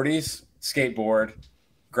shorties, skateboard,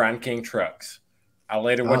 Grind King trucks. I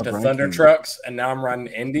later went to Thunder trucks, and now I'm riding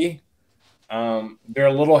Indy. They're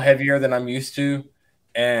a little heavier than I'm used to,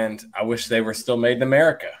 and I wish they were still made in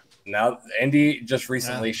America. Now, Indy just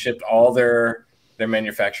recently shipped all their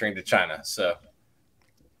manufacturing to China. So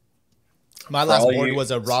my last board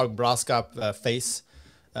was a Rob Broskop face.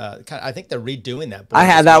 I think they're redoing that board. I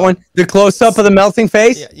had that one. The close-up of the melting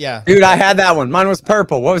face? Yeah. Dude, I had that one. Mine was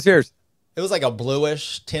purple. What was yours? It was like a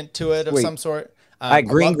bluish tint to it of some sort. I had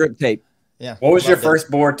green grip tape. Yeah. What was your first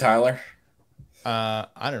board, Tyler? I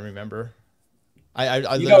don't remember.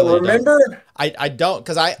 I you don't remember? I don't,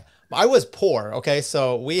 because I was poor. Okay,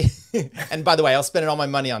 so and by the way, I was spending all my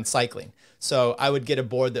money on cycling. So I would get a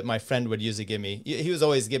board that my friend would usually give me. He was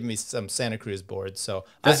always giving me some Santa Cruz boards. So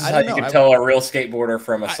this is how you can tell a real skateboarder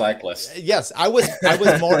from a cyclist. Yes, I was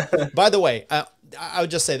more. By the way, I would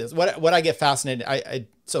just say this. What I get fascinated.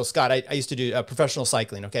 So Scott, I used to do professional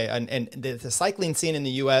cycling. Okay, and the cycling scene in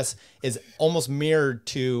the U.S. is almost mirrored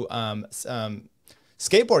to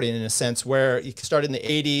skateboarding in a sense, where you started in the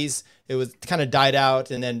 80s. It was kind of died out,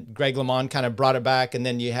 and then Greg LeMond kind of brought it back, and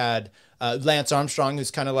then you had Lance Armstrong, who's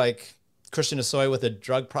kind of like Christian Asoy with a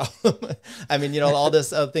drug problem. I mean, all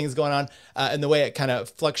this things going on, and the way it kind of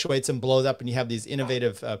fluctuates and blows up, and you have these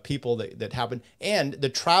innovative people that happen, and the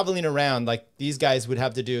traveling around, like these guys would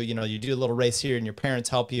have to do. You do a little race here, and your parents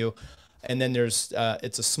help you, and then there's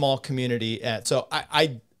it's a small community. So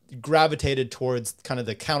I gravitated towards kind of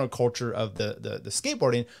the counterculture of the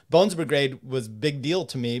skateboarding. Bones Brigade was a big deal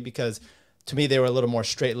to me because to me they were a little more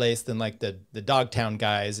straight-laced than like the Dogtown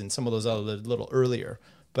guys and some of those other little earlier.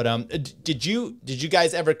 But did you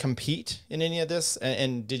guys ever compete in any of this?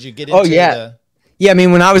 And did you get into Yeah, I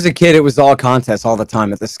mean, when I was a kid, it was all contests all the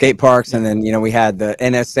time at the skate parks, and then we had the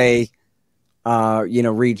NSA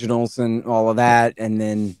regionals and all of that, and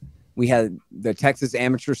then we had the Texas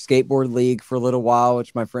Amateur Skateboard League for a little while,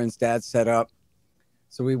 which my friend's dad set up.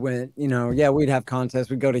 So we went, we'd have contests.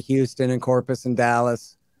 We'd go to Houston and Corpus and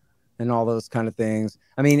Dallas and all those kind of things.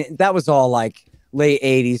 I mean, that was all like late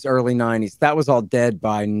 80s, early 90s. That was all dead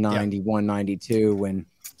by 91, 92 when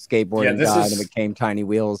skateboarding died and became tiny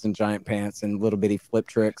wheels and giant pants and little bitty flip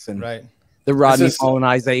tricks and the Rodney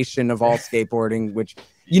colonization of all skateboarding, which,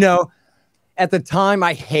 at the time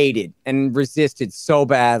I hated and resisted so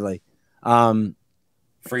badly. And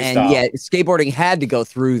yet skateboarding had to go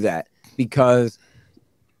through that because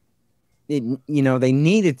they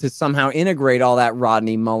needed to somehow integrate all that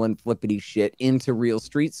Rodney Mullen flippity shit into real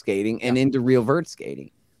street skating and into real vert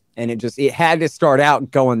skating. And it had to start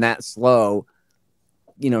out going that slow,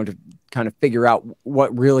 to kind of figure out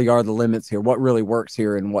what really are the limits here, what really works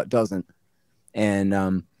here and what doesn't.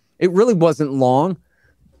 And it really wasn't long.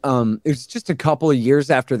 It was just a couple of years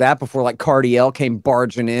after that before like Cardiel came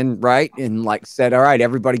barging in, right? And like said, all right,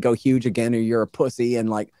 everybody go huge again or you're a pussy, and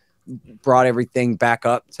like brought everything back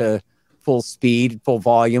up to full speed, full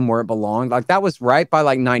volume where it belonged. Like that was right by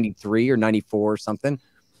like 93 or 94 or something.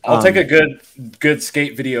 I'll take a good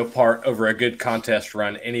skate video part over a good contest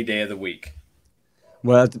run any day of the week.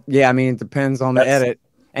 Well, yeah, I mean, it depends on the edit,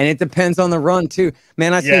 and it depends on the run too.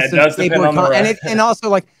 Man, I see some skateboard and also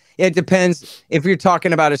like it depends if you're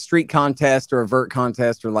talking about a street contest or a vert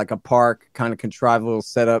contest or like a park kind of contrived little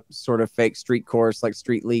setup, sort of fake street course, like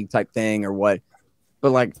street league type thing or what.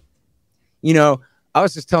 But like, I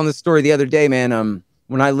was just telling this story the other day, man.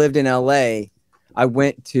 When I lived in LA, I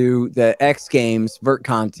went to the X Games vert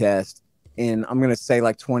contest in, I'm going to say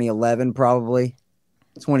like 2011, probably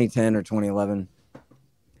 2010 or 2011.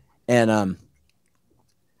 And,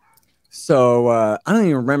 so I don't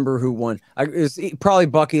even remember who won. It was probably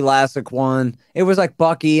Bucky Lassick won. It was like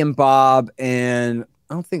Bucky and Bob, and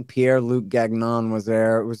I don't think Pierre-Luc Gagnon was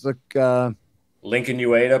there. It was like Lincoln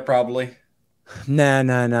Ueda, probably.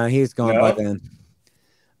 No, he's gone by then.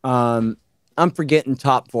 I'm forgetting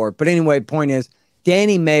top four, but anyway, point is,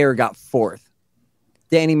 Danny Mayer got fourth.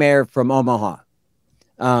 Danny Mayer from Omaha,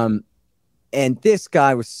 and this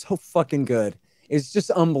guy was so fucking good. It's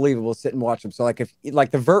just unbelievable to sit and watch him. So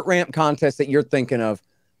like the vert ramp contest that you're thinking of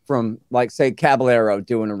from like say Caballero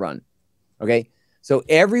doing a run. Okay. So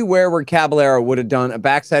everywhere where Caballero would have done a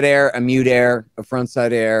backside air, a mute air, a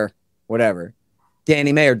frontside air, whatever,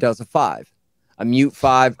 Danny Mayer does a 5, a mute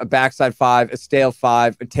 5, a backside 5, a stale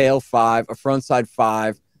 5, a tail 5, a frontside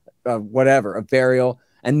 5, whatever, a varial,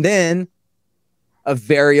 and then a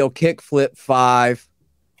varial kickflip 5,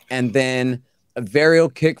 and then a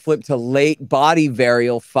varial kickflip to late body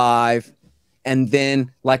varial 5, and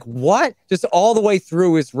then like what? Just all the way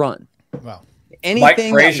through his run. Wow.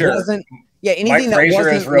 Anything Mike Frazier, that wasn't, anything that Frazier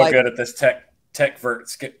wasn't is real like, good at this tech vert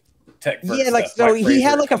stuff. like so Mike he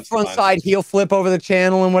had Frazier like a comes to front mind. side heel flip over the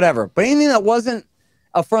channel and whatever, but anything that wasn't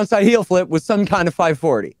a front side heel flip was some kind of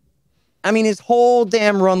 540. I mean, his whole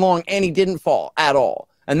damn run long, and he didn't fall at all.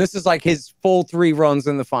 And this is like his full 3 runs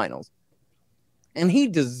in the finals. And he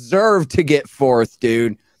deserved to get 4th,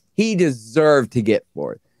 dude. He deserved to get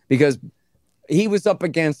 4th because he was up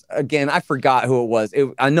against, again, I forgot who it was.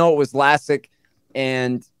 I know it was Lassick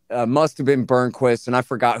and must have been Burnquist, and I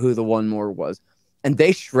forgot who the one more was. And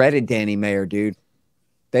they shredded Danny Mayer, dude.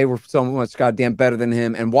 They were so much goddamn better than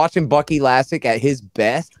him. And watching Bucky Lassick at his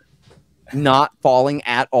best, not falling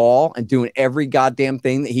at all and doing every goddamn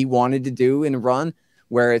thing that he wanted to do in a run,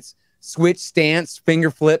 where it's switch stance, finger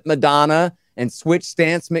flip Madonna, and switch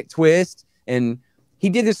stance McTwist. And he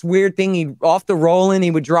did this weird thing. He off the rolling,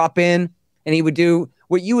 he would drop in and he would do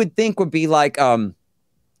what you would think would be like a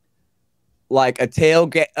tail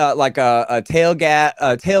grab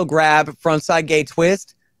frontside gay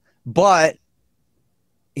twist, but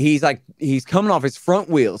he's coming off his front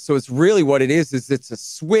wheels. So it's really what it is it's a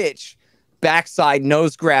switch backside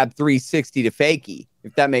nose grab 360 to fakie,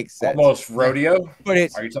 if that makes sense. Almost rodeo. But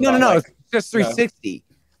it's no, it's just 360.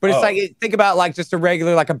 But it's like, think about like just a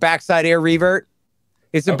regular, like a backside air revert.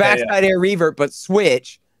 It's a backside air revert, but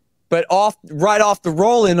switch. But right off the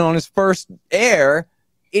roll in on his first air,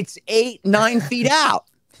 it's 8-9 feet out.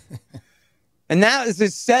 And that is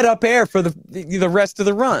his setup air for the rest of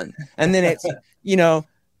the run. And then it's,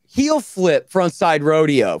 heel flip frontside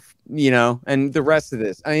rodeo, and the rest of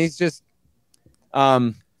this. I mean, it's just,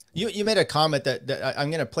 You made a comment that I'm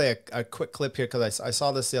going to play a quick clip here because I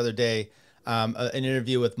saw this the other day, an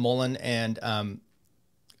interview with Mullen and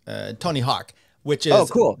Tony Hawk, which is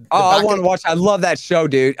cool. I want to watch. I love that show,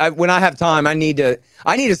 dude. When I have time, I need to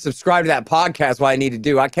subscribe to that podcast. What I need to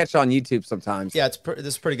do, I catch it on YouTube sometimes. Yeah, this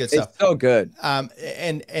is pretty good stuff. It's so good.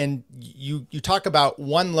 And you talk about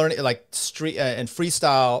one learning like street and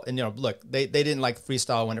freestyle, and look, they didn't like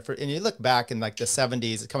freestyle when and you look back in like the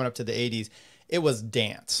 70s, coming up to the 80s. It was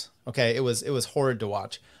dance. Okay. It was horrid to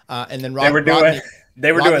watch. And then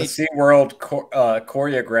they were doing SeaWorld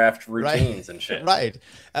choreographed routines and shit. Right.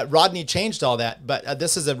 Rodney changed all that, but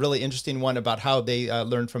this is a really interesting one about how they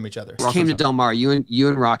learned from each other. Came to Del Mar, you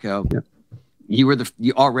and Rocco. Yep. You were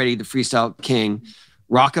already the freestyle king.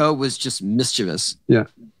 Rocco was just mischievous. Yeah.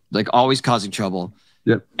 Like always causing trouble.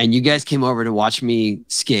 Yep. And you guys came over to watch me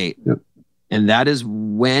skate. Yep. And that is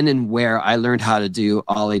when and where I learned how to do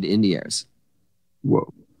ollied indie airs.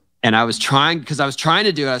 Whoa. And I was trying to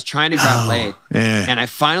grab late. And I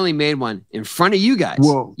finally made one in front of you guys.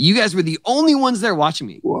 Whoa. You guys were the only ones there watching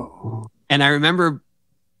me. Whoa. And I remember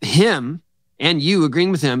him and you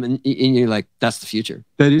agreeing with him, and you're like, that's the future.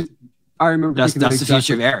 That is, I remember that's the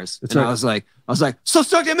future of airs. That's and right. I was like, so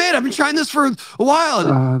stoked I made it. I've been trying this for a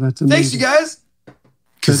while. That's amazing. Thanks, you guys.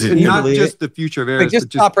 Because not just the future of airs, but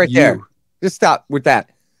just stop right there. Just stop with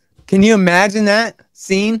that. Can you imagine that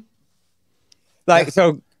scene? Like,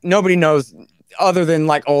 so nobody knows other than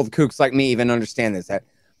like old kooks like me even understand this. That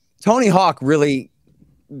Tony Hawk really,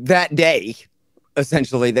 that day,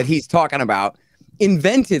 essentially, that he's talking about,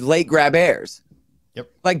 invented late grab airs.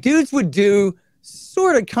 Yep. Like dudes would do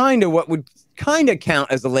sort of kind of what would kind of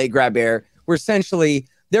count as a late grab air, where essentially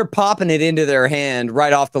they're popping it into their hand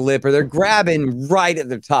right off the lip, or they're grabbing right at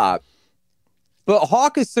the top. But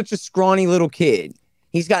Hawk is such a scrawny little kid.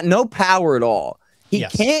 He's got no power at all. He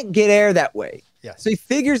can't get air that way. Yes. So he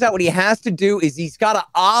figures out what he has to do is he's got to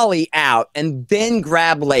ollie out and then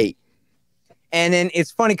grab late. And then it's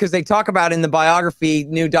funny because they talk about in the biography,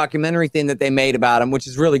 new documentary thing that they made about him, which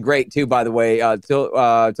is really great too, by the way, till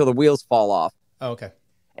the wheels fall off. Oh, okay.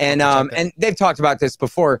 And they've talked about this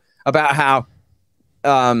before about how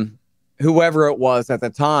whoever it was at the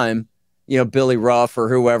time, Billy Ruff or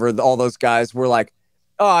whoever, all those guys were like,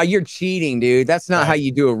 oh, you're cheating, dude. That's not how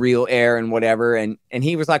you do a real air and whatever. And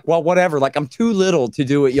he was like, well, whatever. Like, I'm too little to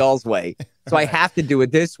do it y'all's way. So I have to do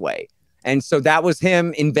it this way. And so that was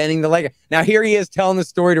him inventing the leg. Now here he is telling the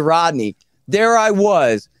story to Rodney. There I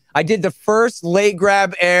was. I did the first late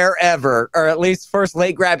grab air ever, or at least first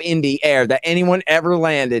late grab indie air that anyone ever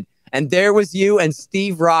landed. And there was you and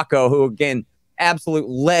Steve Rocco, who, again, absolute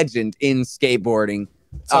legend in skateboarding.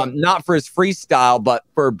 Not for his freestyle, but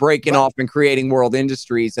for breaking off and creating world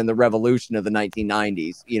industries and the revolution of the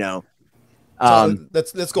 1990s, So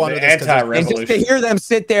let's go on to this. And just to hear them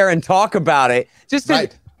sit there and talk about it,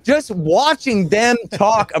 just watching them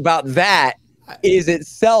talk about that is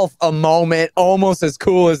itself a moment almost as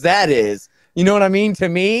cool as that is. You know what I mean? To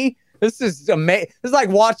me, this is amazing. This is like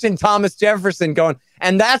watching Thomas Jefferson going,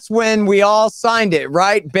 and that's when we all signed it,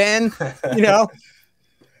 right, Ben? You know?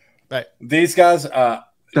 Right. These guys, That's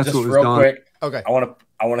just what was real done. quick. Okay.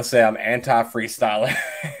 I want to say I'm anti-freestyling.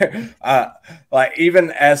 Like,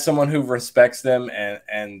 even as someone who respects them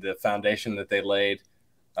and the foundation that they laid,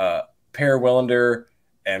 Per Willender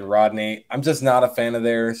and Rodney, I'm just not a fan of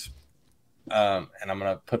theirs. And I'm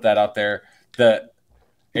going to put that out there.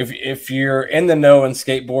 If you're in the know in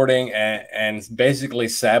skateboarding and basically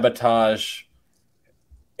sabotage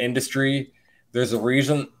industry, there's a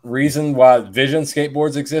reason why Vision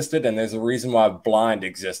skateboards existed, and there's a reason why Blind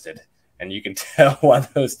existed. And you can tell why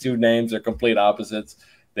those two names are complete opposites.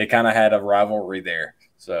 They kind of had a rivalry there.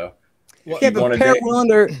 So, yeah, but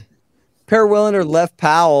Per Willender left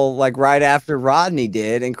Powell like right after Rodney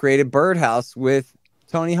did and created Birdhouse with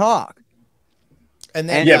Tony Hawk. And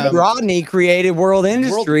then Rodney created World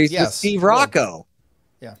Industries with Steve Rocco.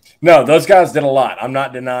 Yeah. No, those guys did a lot. I'm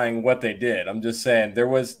not denying what they did. I'm just saying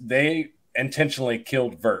they intentionally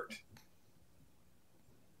killed Vert.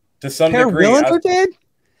 To some degree. Willender did?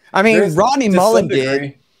 I mean, Rodney Mullen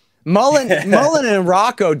did. Mullen and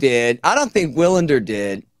Rocco did. I don't think Willender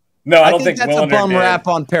did. No, I don't think that's Willender a bum did. rap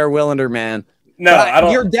on Per Willender, man. No, I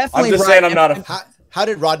don't. You're definitely I'm just right. saying I'm not a. How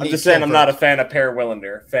did Rodney? I'm just saying I'm not a fan of Per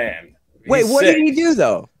Willender. Fan. Wait, He's what sick. did he do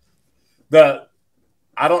though?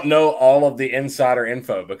 I don't know all of the insider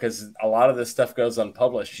info because a lot of this stuff goes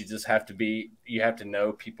unpublished. You just have to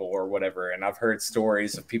know people or whatever. And I've heard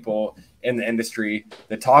stories of people in the industry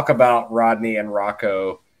that talk about Rodney and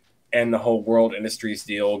Rocco and the whole World Industries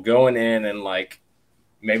deal going in and like,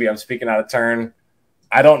 maybe I'm speaking out of turn.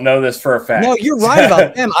 I don't know this for a fact. No, you're right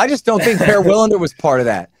about them. I just don't think Per Willender was part of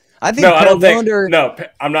that. I think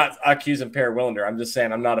I'm not accusing Per Willender. I'm just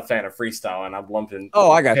saying I'm not a fan of freestyle, and I'm lumping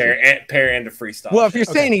I got Per into freestyle. Well, if you're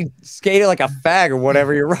saying he skated like a fag or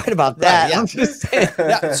whatever, you're right about that. Right, yeah. I'm just saying.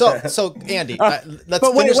 Yeah, so Andy, let's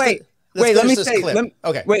but finish wait. Let me say.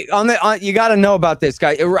 Okay. Wait, you got to know about this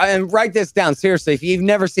guy. And write this down seriously. If you've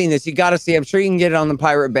never seen this, you got to see. I'm sure you can get it on the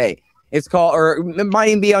Pirate Bay. It's called, or it might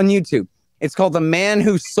even be on YouTube. It's called The Man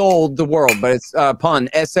Who Sold the World, but it's pun,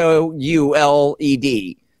 SOULED.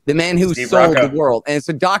 The Man Who Sold the World. And it's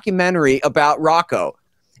a documentary about Rocco.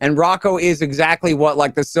 And Rocco is exactly what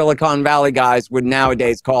like the Silicon Valley guys would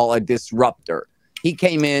nowadays call a disruptor. He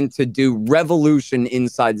came in to do revolution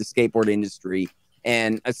inside the skateboard industry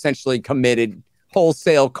and essentially committed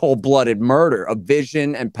wholesale cold-blooded murder of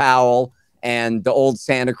Vision and Powell and the old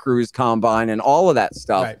Santa Cruz Combine and all of that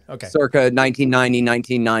stuff. Right, okay. Circa 1990,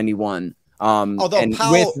 1991. And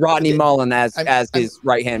Powell, with Rodney Mullen as his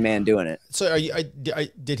right-hand man doing it. So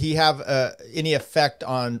did he have any effect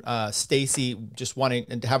on Stacy just wanting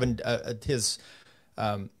and having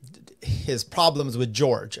his problems with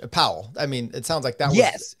George Powell? I mean, it sounds like that was...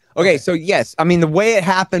 Yes. Okay, so yes. I mean, the way it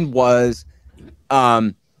happened was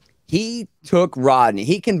he took Rodney.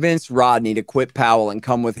 He convinced Rodney to quit Powell and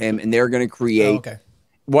come with him, and they're going to create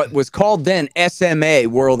what was called then SMA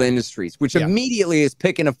World Industries, which immediately is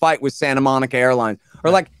picking a fight with Santa Monica Airlines.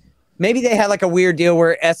 Or like maybe they had like a weird deal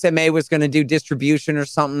where SMA was going to do distribution or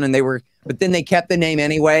something, and but then they kept the name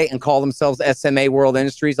anyway and called themselves SMA World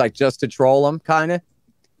Industries, like just to troll them, kind of.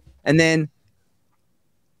 And then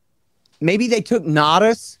maybe they took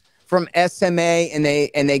Nodus from SMA and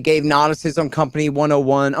they gave Nodus his own company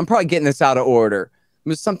 101. I'm probably getting this out of order. It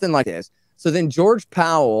was something like this. So then George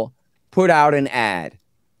Powell put out an ad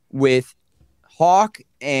with Hawk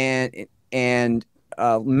and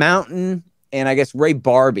Mountain and I guess Ray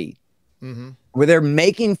Barbie, where they're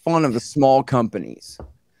making fun of the small companies.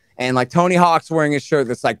 And like Tony Hawk's wearing a shirt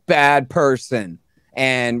that's like bad person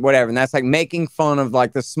and whatever. And that's like making fun of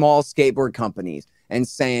like the small skateboard companies and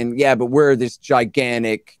saying, yeah, but we're this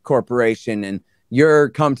gigantic corporation and you're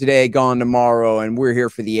come today, gone tomorrow, and we're here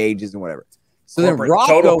for the ages and whatever. So then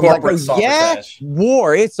Rocco was like, yeah,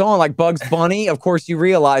 war, it's on, like Bugs Bunny. Of course, you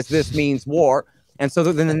realize this means war. And so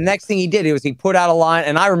then the next thing he did was he put out a line,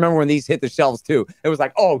 and I remember when these hit the shelves too. It was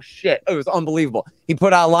like, oh shit, it was unbelievable. He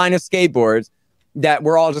put out a line of skateboards that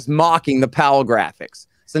were all just mocking the Powell graphics.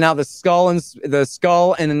 So now the skull and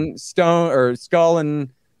stone or skull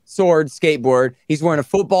and sword skateboard, he's wearing a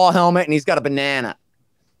football helmet and he's got a banana.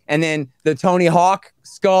 And then the Tony Hawk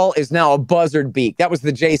skull is now a buzzard beak. That was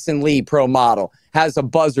the Jason Lee Pro model, has a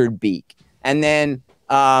buzzard beak. And then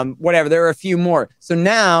whatever. There were a few more. So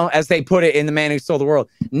now, as they put it in The Man Who Sold the World,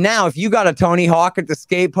 now if you got a Tony Hawk at the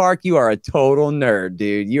skate park, you are a total nerd,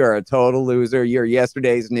 dude. You are a total loser. You're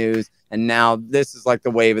yesterday's news. And now this is like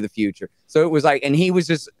the wave of the future. So it was like, and he was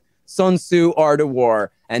just Sun Tzu, Art of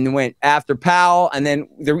War, and went after Powell. And then,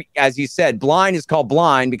 as you said, Blind is called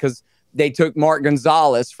Blind because they took Mark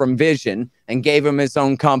Gonzalez from Vision and gave him his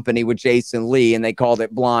own company with Jason Lee, and they called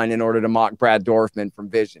it Blind in order to mock Brad Dorfman from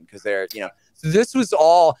Vision because they're, you know. So this was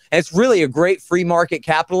all, and it's really a great free market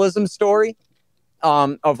capitalism story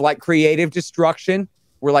of like creative destruction.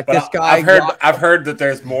 Where like this guy, I've heard that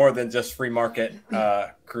there's more than just free market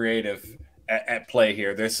creative at play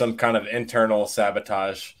here. There's some kind of internal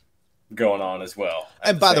sabotage going on as well.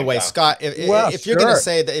 And by the way, Scott, if you're going to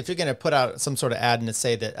say that, if you're going to put out some sort of ad and to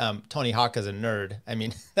say that Tony Hawk is a nerd, I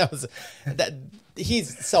mean,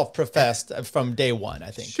 he's self-professed from day one,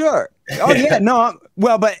 I think. Sure. Oh yeah, no,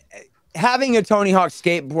 well, but having a Tony Hawk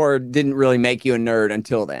skateboard didn't really make you a nerd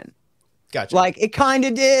until then. Gotcha. Like it kind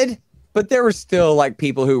of did, but there were still like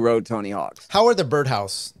people who rode Tony Hawks. How are the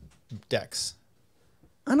Birdhouse decks?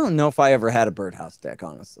 I don't know if I ever had a Birdhouse deck,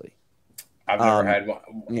 honestly. I've never had one.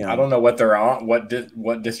 Yeah. I don't know what they're on, what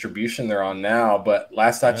distribution they're on now, but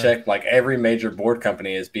last I checked, like every major board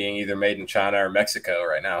company is being either made in China or Mexico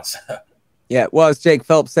right now. So. Yeah, well, as Jake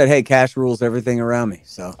Phelps said, hey, cash rules everything around me.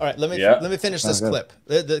 So all right, let me finish this clip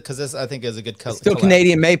because this I think is a good color. Still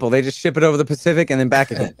Canadian maple. They just ship it over the Pacific and then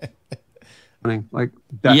back again. Like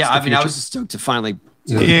yeah, I mean, I was just stoked to finally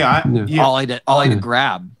ollie to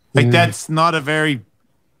grab. Like that's not a very.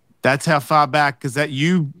 That's how far back because that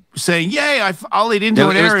you saying yay I ollied into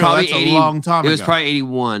an aerial. That's a long time ago. It was probably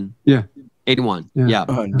 81. Yeah, 81. Yeah,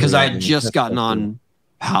 because I had just gotten on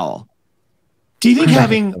Powell. Do you think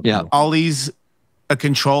having ollies a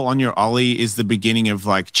control on your ollie is the beginning of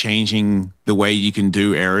like changing the way you can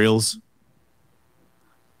do aerials?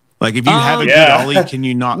 Like if you have a good ollie, can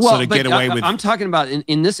you not sort of get away with? I'm talking about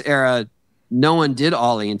in this era, no one did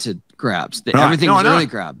ollie into grabs. Everything was early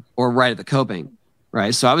grab or right at the coping.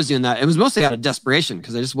 Right, so I was doing that. It was mostly out of desperation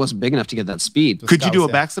because I just wasn't big enough to get that speed. Could you do a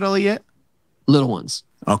backset ollie yet? Little ones.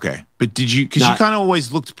 Okay, but did you? Because you kind of always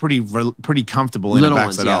looked pretty comfortable in a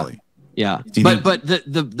backset ollie. Yeah, but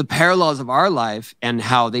the parallels of our life and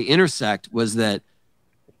how they intersect was that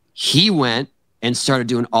he went and started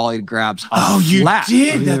doing ollie grabs. You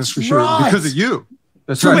did. That's for sure because of you.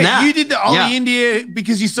 That's right. Wait, you did the ollie India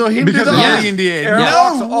because you saw him do the ollie India.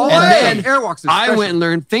 And then I went and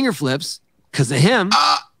learned finger flips. Because of him,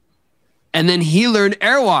 and then he learned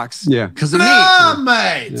airwalks. Yeah, because of me.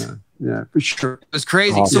 Mate. Yeah, for sure. It was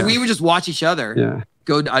crazy. So we would just watch each other. Yeah,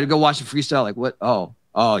 I'd go watch a freestyle. Like what? Oh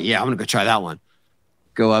yeah, I'm gonna go try that one.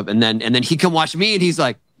 Go up, and then he'd come watch me, and he's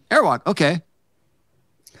like airwalk. Okay.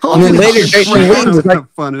 And then later, Jason Lee was like, the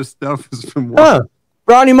funnest stuff is from.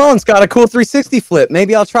 Ronnie Mullen's got a cool 360 flip.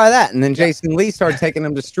 Maybe I'll try that. And then Jason Lee started taking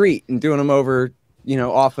them to street and doing them over.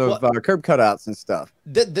 Off of curb cutouts and stuff.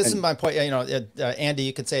 This is my point. Andy,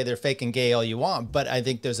 you could say they're fake and gay all you want, but I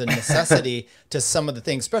think there's a necessity to some of the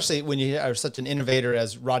things, especially when you are such an innovator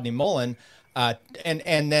as Rodney Mullen,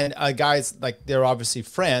 and then guys like they're obviously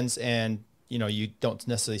friends, and you don't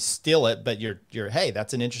necessarily steal it, but you're hey,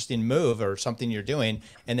 that's an interesting move or something you're doing,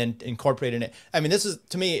 and then incorporating it. I mean, this is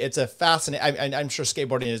to me, it's a fascinating. I'm sure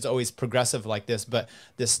skateboarding is always progressive like this, but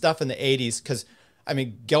this stuff in the '80s because. I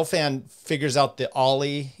mean, Gelfand figures out the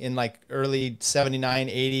ollie in like early 79,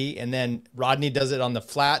 80, and then Rodney does it on the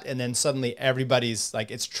flat, and then suddenly everybody's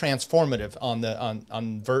like, it's transformative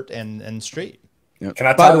on vert and street. Yep. Can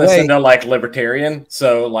I tie this into like libertarian?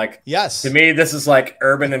 So like, yes, to me, this is like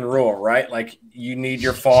urban and rural, right? Like you need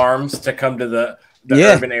your farms to come to the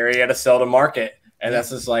urban area to sell to market. And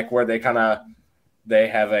this is like where they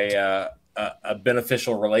have a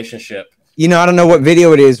beneficial relationship. I don't know what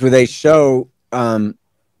video it is where they show,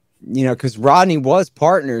 because Rodney was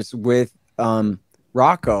partners with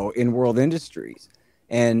Rocco in World Industries.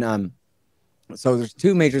 And so there's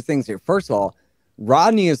two major things here. First of all,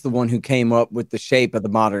 Rodney is the one who came up with the shape of the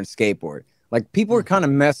modern skateboard. Like people were kind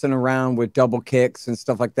of messing around with double kicks and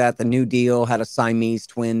stuff like that. The New Deal had a Siamese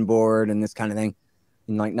twin board and this kind of thing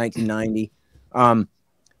in like 1990.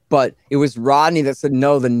 But it was Rodney that said,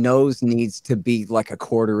 no, the nose needs to be like a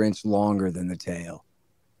 1/4 inch longer than the tail.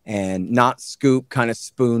 And not scoop kind of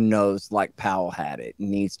spoon nose like Powell had it. It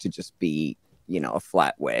needs to just be, a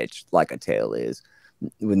flat wedge like a tail is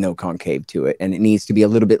with no concave to it. And it needs to be a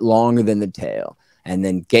little bit longer than the tail. And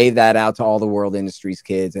then gave that out to all the World Industries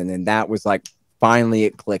kids. And then that was like, finally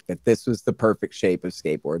it clicked that this was the perfect shape of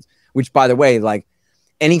skateboards, which by the way, like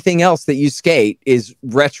anything else that you skate is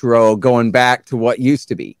retro going back to what used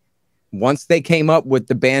to be. Once they came up with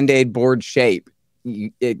the Band-Aid board shape,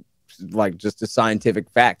 it's like just a scientific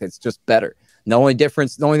fact. It's just better. And the only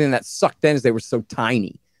thing that sucked then is they were so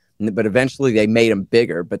tiny. But eventually they made them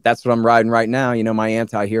bigger. But that's what I'm riding right now. You know, my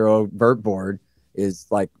anti-hero vert board is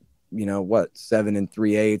like, you know, what, 7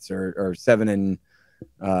 3/8 or 7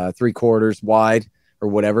 3/4 wide or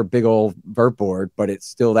whatever, big old vert board. But it's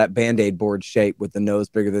still that Band-Aid board shape with the nose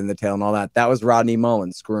bigger than the tail and all that. That was Rodney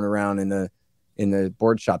Mullen screwing around in the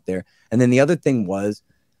board shop there. And then the other thing was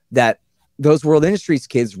that those World Industries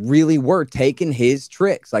kids really were taking his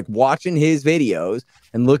tricks, like watching his videos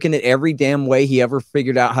and looking at every damn way he ever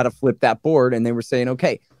figured out how to flip that board. And they were saying,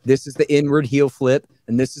 okay, this is the inward heel flip,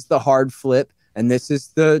 and this is the hard flip, and this is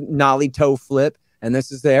the nollie toe flip, and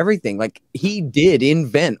this is the everything. Like, he did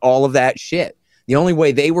invent all of that shit. The only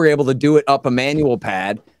way they were able to do it up a manual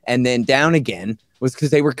pad and then down again was because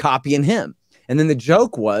they were copying him. And then the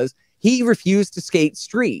joke was he refused to skate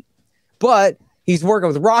street, but he's working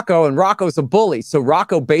with Rocco, and Rocco's a bully. So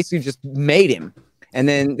Rocco basically just made him. And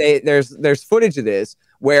then there's footage of this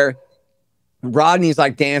where Rodney's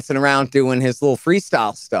like dancing around doing his little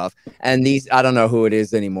freestyle stuff. And these, I don't know who it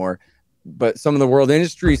is anymore, but some of the World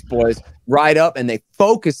Industries boys ride up and they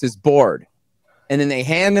focus his board. And then they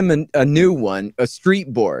hand him a new one, a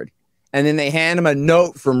street board. And then they hand him a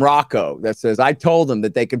note from Rocco that says, I told them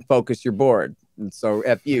that they could focus your board. And so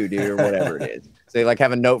F you, dude, or whatever it is. So they like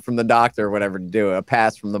have a note from the doctor or whatever to do, a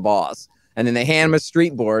pass from the boss. And then they hand him a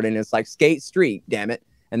street board and it's like skate street, damn it.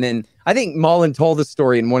 And then I think Mullen told the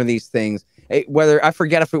story in one of these things, whether I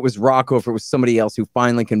forget if it was Rocco, if it was somebody else who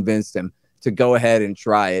finally convinced him to go ahead and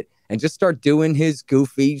try it and just start doing his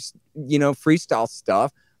goofy, you know, freestyle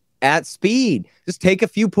stuff at speed. Just take a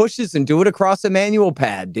few pushes and do it across a manual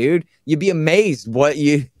pad, dude. You'd be amazed what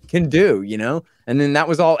you can do, you know? And then that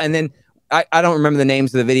was all. And then I don't remember the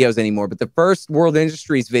names of the videos anymore, but the first World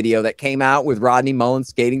Industries video that came out with Rodney Mullen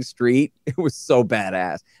skating street, it was so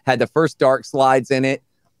badass. Had the first dark slides in it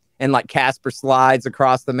and like Casper slides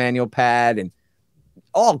across the manual pad and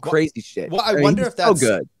all crazy shit. Well, I wonder if that's so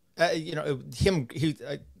good. You know,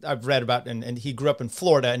 I've read about, and he grew up in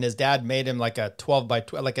Florida, and his dad made him like a 12 by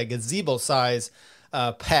 12, like a gazebo size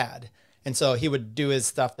pad. And so he would do his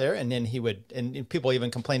stuff there, and then he would, and people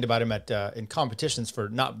even complained about him at in competitions for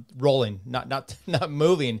not rolling, not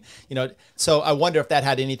moving, you know. So I wonder if that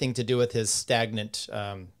had anything to do with his stagnant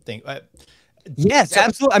thing. Yes,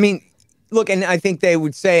 absolutely. I mean, look, and I think they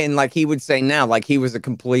would say, and like he would say now, like he was a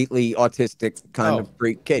completely autistic kind of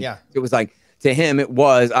freak kid. Yeah. It was like, to him, it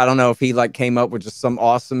was, I don't know if he like came up with just some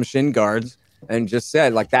awesome shin guards and just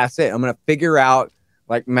said like, that's it. I'm going to figure out,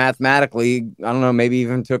 like mathematically, I don't know, maybe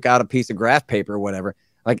even took out a piece of graph paper or whatever,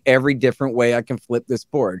 like every different way I can flip this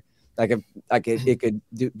board. Like it could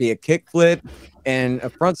be a kick flip and a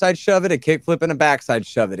front side shove it, a kick flip and a backside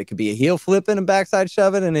shove it. It could be a heel flip and a backside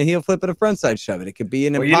shove it, and a heel flip and a front side shove it. It could be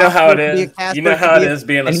an you know how it is. You know how it is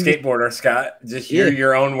being a skateboarder, Scott. Just you're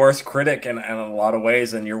your own worst critic in a lot of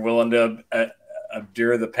ways, and you're willing to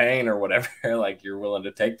endure the pain or whatever. Like you're willing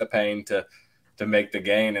to take the pain to make the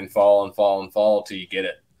gain and fall and fall and fall till you get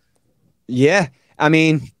it. Yeah. I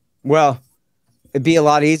mean, well, it'd be a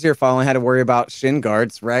lot easier if I only had to worry about shin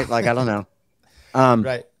guards, right? Like, I don't know.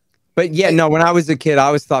 Right. But yeah, no, when I was a kid, I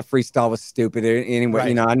always thought freestyle was stupid anyway. Right.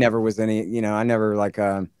 You know, I never was any, you know, I never like,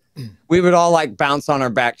 we would all like bounce on our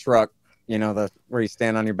back truck, you know, where you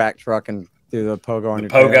stand on your back truck and do the pogo on your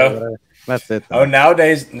pogo. That's it. Though. Oh,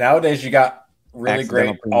 nowadays you got really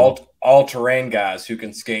great all-terrain guys who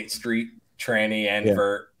can skate street, tranny, and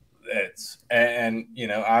vert. And you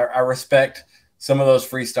know, I respect some of those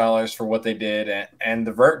freestylers for what they did, and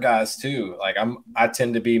the vert guys too. Like I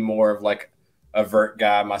tend to be more of like a vert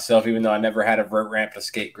guy myself, even though I never had a vert ramp to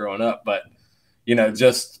skate growing up. But you know,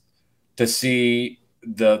 just to see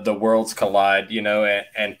the worlds collide, you know,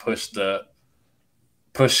 and push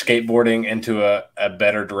skateboarding into a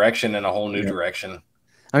better direction and a whole new direction.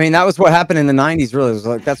 I mean, that was what happened in the 90s, really. It was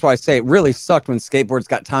like, that's why I say it really sucked when skateboards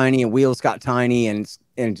got tiny and wheels got tiny and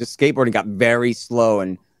just skateboarding got very slow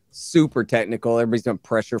and super technical. Everybody's doing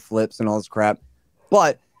pressure flips and all this crap.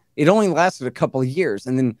 But it only lasted a couple of years.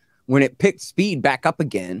 And then when it picked speed back up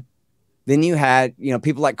again, then you had, you know,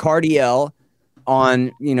 people like Cardiel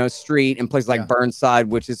on, you know, street and places like Burnside,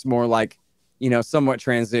 which is more like, you know, somewhat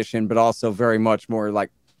transition, but also very much more like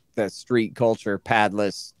the street culture,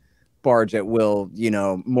 padless, barge at will, you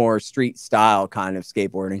know, more street style kind of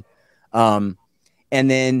skateboarding. And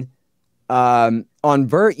then on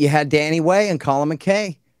vert, you had Danny Way and Colin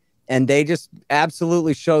McKay. And they just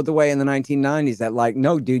absolutely showed the way in the 1990s that, like,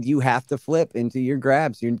 no, dude, you have to flip into your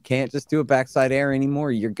grabs. You can't just do a backside air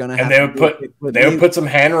anymore. You're gonna have to put some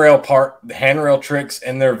handrail tricks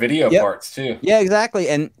in their video parts too. Yeah, exactly.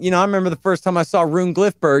 And I remember the first time I saw Rune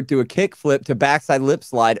Glifberg do a kick flip to backside lip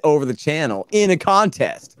slide over the channel in a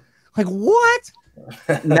contest. Like, what?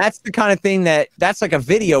 And that's the kind of thing that's like a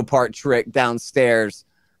video part trick downstairs.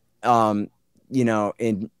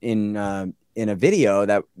 In a video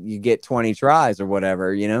that you get 20 tries or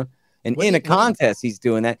whatever, and in a contest he's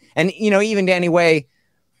doing that. And even Danny Way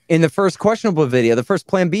in the first questionable video, the first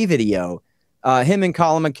Plan B video, him and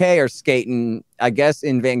Colin McKay are skating, I guess,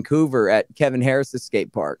 in Vancouver at Kevin Harris's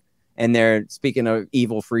skate park, and they're, speaking of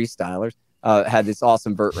evil freestylers, had this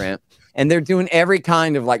awesome vert ramp, and they're doing every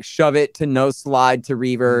kind of like shove it to no slide to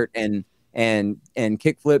revert and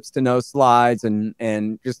kick flips to no slides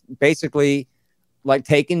and just basically like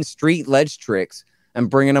taking street ledge tricks and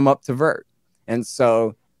bringing them up to vert. And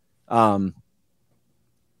so, yeah,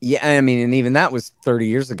 I mean, and even that was 30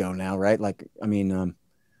 years ago now, right? Like, I mean,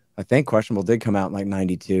 I think Questionable did come out in like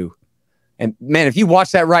 92. And man, if you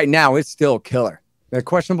watch that right now, it's still killer. The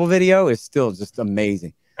Questionable video is still just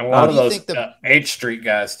amazing. And a lot of those H Street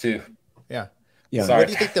guys too. Yeah. Yeah. What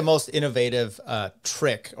do you think the most innovative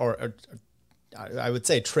trick or I would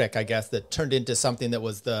say trick, I guess, that turned into something that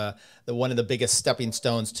was the one of the biggest stepping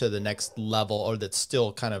stones to the next level, or that's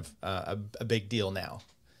still kind of a big deal now?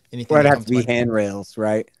 Anything? Well, it'd have to be handrails,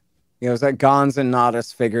 right? It was like Gons and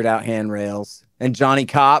Nadas figured out handrails, and Johnny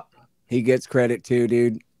Kopp, he gets credit too,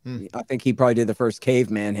 dude. I think he probably did the first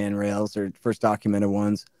caveman handrails or first documented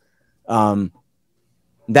ones.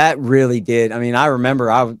 That really did. I mean, I remember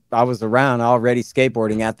I was around already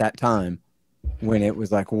skateboarding at that time when it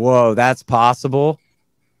was like, whoa, that's possible.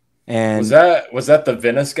 And was that the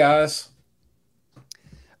Venice guys?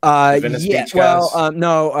 Venice Beach guys?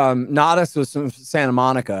 No, Nadas was from Santa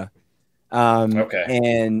Monica.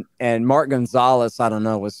 Okay. And Mark Gonzalez, I don't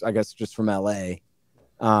know, was, I guess, just from LA. Yeah,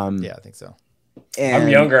 I think so. I'm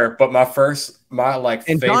younger, but my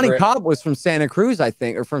and Johnny Cobb was from Santa Cruz, I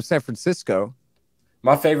think, or from San Francisco.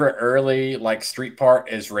 My favorite early like street part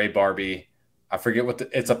is Ray Barbie. I forget what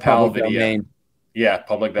it's a PAL video. Domain. Yeah,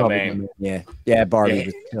 public domain. Yeah, Barbie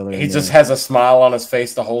was killer. He just has a smile on his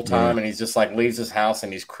face the whole time, and he's just like leaves his house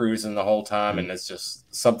and he's cruising the whole time, and it's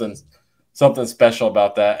just something special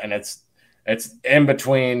about that. And it's in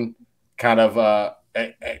between, kind of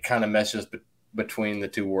it kind of meshes between the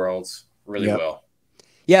two worlds really well.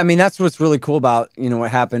 Yeah, I mean, that's what's really cool about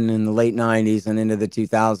what happened in the late 90s and into the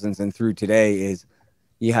 2000s and through today is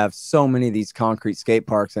you have so many of these concrete skate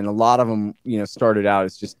parks, and a lot of them started out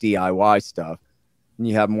as just DIY stuff. And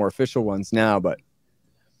you have more official ones now, but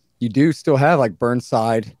you do still have like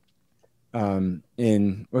Burnside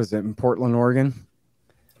in Portland, Oregon.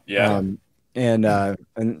 Yeah. And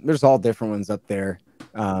there's all different ones up there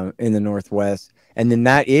in the Northwest. And then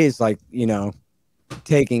that is like,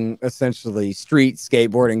 taking essentially street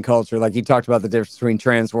skateboarding culture. Like you talked about the difference between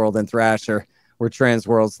Transworld and Thrasher, where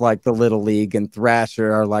Transworld's like the Little League and Thrasher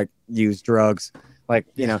are like used drugs. Like,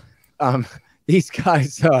 these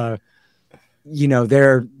guys, they're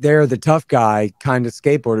the tough guy kind of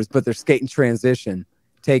skateboarders, but they're skating transition,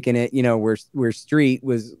 taking it, where street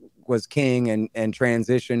was king and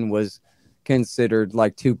transition was considered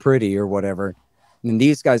like too pretty or whatever. And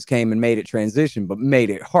these guys came and made it transition, but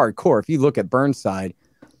made it hardcore. If you look at Burnside,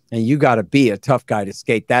 and you got to be a tough guy to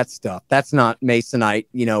skate that stuff. That's not Masonite,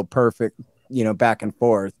 perfect, back and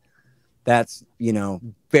forth. That's,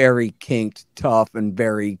 very kinked, tough, and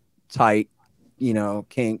very tight,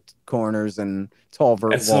 kinked corners and tall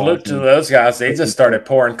vert walls. And salute to those guys. They just started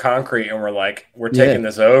pouring concrete and we're like, we're taking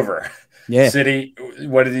this over. Yeah. City,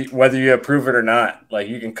 whether you approve it or not, like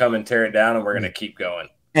you can come and tear it down and we're going to keep going.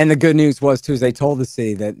 And the good news was, too, is they told the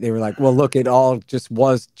city that they were like, well, look, it all just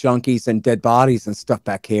was junkies and dead bodies and stuff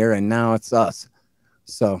back here, and now it's us.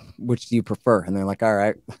 So which do you prefer? And they're like, all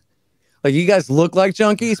right. Like, you guys look like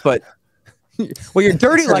junkies, but... well, you're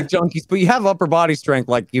dirty like junkies, but you have upper body strength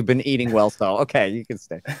like you've been eating well, so okay, you can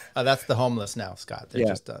stay. That's the homeless now, Scott. They're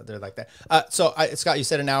just they're like that. Scott, you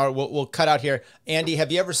said an hour. We'll cut out here. Andy,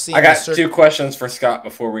 have you ever seen? I got two questions for Scott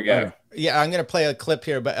before we go. Okay. Yeah, I'm gonna play a clip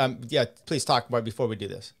here, but please talk about before we do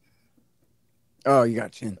this. Oh, you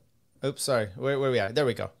got chin. Oops, sorry. Where we at? There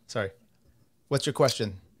we go. Sorry. What's your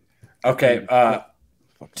question? Okay,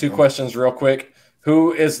 two questions real quick.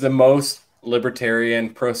 Who is the most libertarian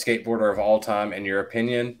pro skateboarder of all time in your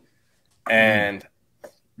opinion? And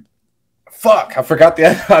fuck, I forgot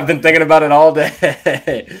I've been thinking about it all day.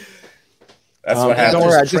 That's what happened. Don't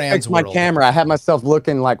worry, I just fixed my camera. I had myself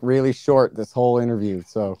looking like really short this whole interview,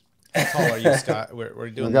 so How tall are you, Scott? We're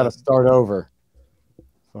doing. I got to start over.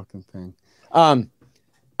 Fucking thing.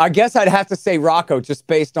 I guess I'd have to say Rocco, just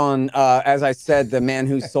based on, as I said, the man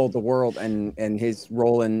who sold the world and his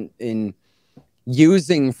role in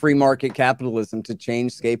using free market capitalism to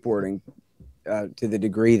change skateboarding to the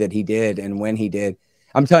degree that he did and when he did.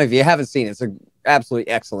 I'm telling you, if you haven't seen it, it's an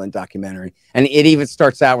absolutely excellent documentary. And it even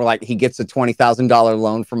starts out where like he gets a $20,000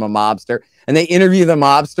 loan from a mobster, and they interview the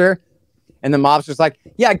mobster. And the mobster's like,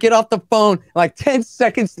 yeah, get off the phone. Like 10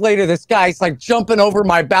 seconds later, this guy's like jumping over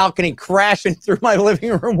my balcony, crashing through my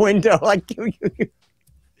living room window. Like,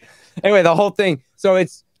 anyway, the whole thing. So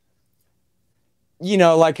it's, you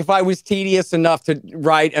know, like if I was tedious enough to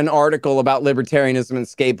write an article about libertarianism and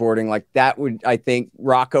skateboarding, like that would, I think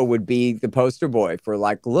Rocco would be the poster boy for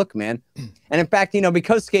like, look, man. And in fact, you know,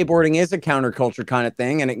 because skateboarding is a counterculture kind of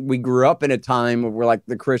thing, and we grew up in a time where like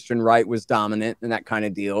the Christian right was dominant and that kind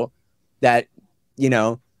of deal, that, you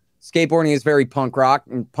know, skateboarding is very punk rock,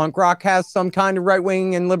 and punk rock has some kind of right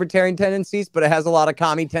wing and libertarian tendencies, but it has a lot of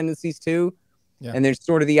commie tendencies too. Yeah. And there's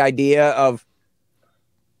sort of the idea of,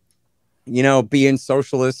 you know, being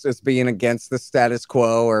socialist as being against the status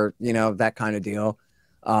quo, or, you know, that kind of deal.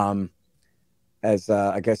 As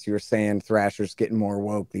I guess you were saying, Thrasher's getting more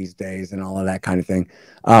woke these days and all of that kind of thing.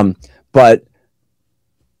 But,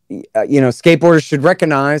 you know, skateboarders should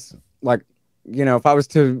recognize, like, you know, if I was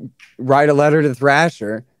to write a letter to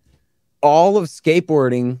Thrasher, all of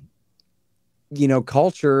skateboarding, you know,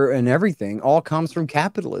 culture and everything all comes from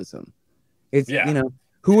capitalism. It's, you know,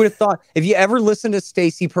 who would have thought? If you ever listen to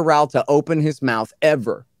Stacy Peralta open his mouth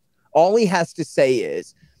ever, all he has to say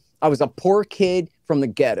is, I was a poor kid from the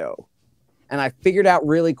ghetto, and I figured out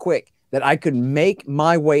really quick that I could make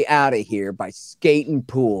my way out of here by skating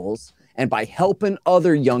pools and by helping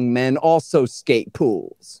other young men also skate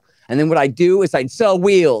pools. And then what I do is I'd sell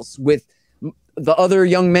wheels with the other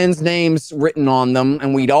young men's names written on them,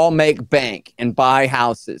 and we'd all make bank and buy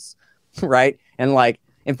houses, right? And like,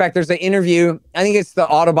 in fact, there's an interview, I think it's the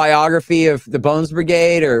autobiography of the Bones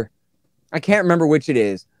Brigade, or I can't remember which it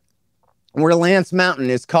is, where Lance Mountain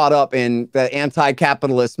is caught up in the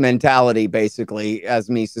anti-capitalist mentality, basically, as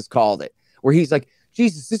Mises called it, where he's like,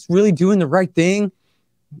 Jesus, is this really doing the right thing?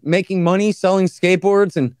 Making money, selling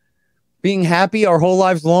skateboards, and being happy our whole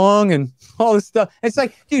lives long, and all this stuff. It's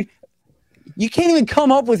like, dude, you can't even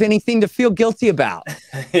come up with anything to feel guilty about.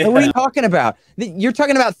 Yeah. What are you talking about? You're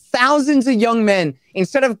talking about thousands of young men,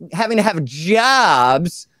 instead of having to have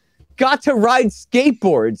jobs, got to ride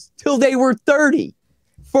skateboards till they were 30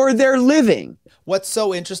 for their living. What's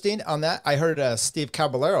so interesting on that, I heard Steve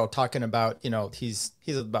Caballero talking about, you know, he's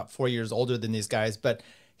about 4 years older than these guys, but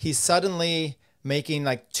he's suddenly making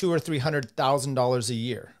like $200,000 or $300,000 a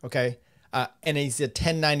year. Okay. And he's a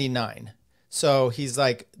 1099. So he's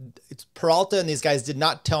like, it's Peralta and these guys did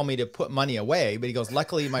not tell me to put money away, but he goes,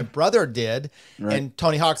 luckily my brother did. Right. And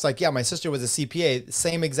Tony Hawk's like, yeah, my sister was a CPA,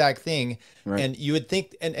 same exact thing. Right. And you would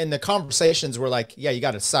think, and the conversations were like, yeah, you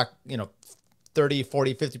got to suck, you know, 30,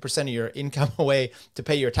 40, 50% of your income away to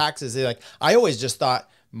pay your taxes. They're like, I always just thought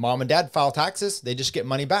mom and dad file taxes, they just get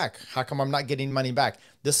money back. How come I'm not getting money back?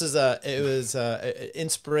 This is it was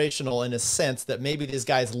inspirational in a sense that maybe these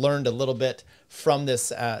guys learned a little bit from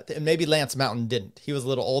this. And maybe Lance Mountain didn't. He was a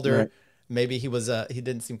little older. Right. Maybe he was he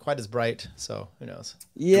didn't seem quite as bright. So who knows?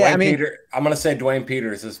 Yeah, I'm gonna say Dwayne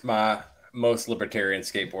Peters is my most libertarian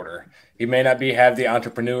skateboarder. He may not have the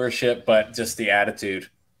entrepreneurship, but just the attitude.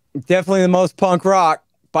 Definitely the most punk rock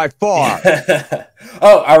by far.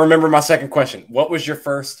 Oh, I remember my second question. What was your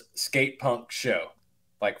first skate punk show?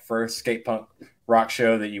 Like first skate punk rock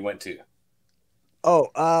show that you went to?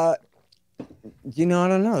 Oh, you know, I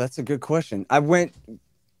don't know. That's a good question. I went,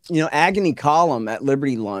 you know, Agony Column at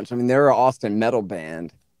Liberty Lunch. I mean, they're an Austin metal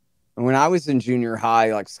band. And when I was in junior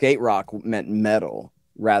high, like skate rock meant metal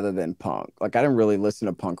rather than punk. Like I didn't really listen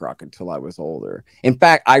to punk rock until I was older. In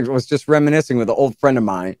fact, I was just reminiscing with an old friend of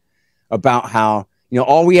mine about how, you know,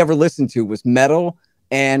 all we ever listened to was metal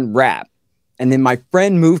and rap. And then my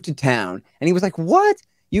friend moved to town and he was like, what?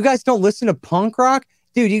 You guys don't listen to punk rock?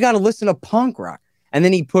 Dude, you got to listen to punk rock. And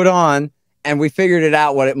then he put on, and we figured it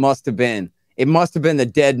out what it must have been. It must have been the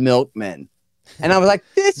Dead Milkmen. And I was like,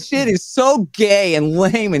 this shit is so gay and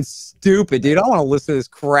lame and stupid, dude. I don't want to listen to this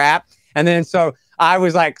crap. And then so I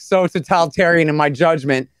was like so totalitarian in my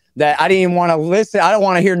judgment that I didn't even want to listen. I don't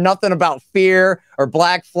want to hear nothing about Fear or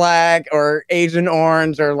Black Flag or Agent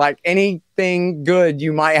Orange or like anything good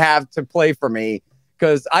you might have to play for me.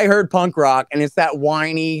 Because I heard punk rock, and it's that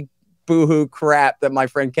whiny boohoo crap that my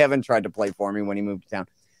friend Kevin tried to play for me when he moved to town.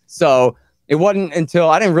 So it wasn't until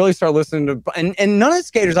I didn't really start listening to, and none of the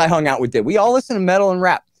skaters I hung out with did. We all listened to metal and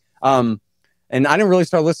rap. And And I didn't really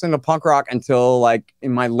start listening to punk rock until like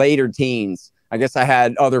in my later teens. I guess I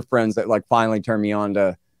had other friends that like finally turned me on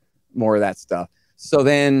to more of that stuff. So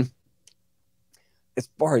then as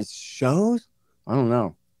far as shows, I don't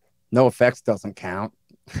know. No Effects doesn't count.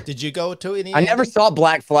 Did you go to any? I never saw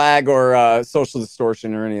Black Flag or Social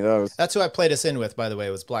Distortion or any of those. That's who I played us in with, by the way.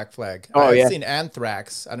 It was Black Flag. Oh, I've yeah. seen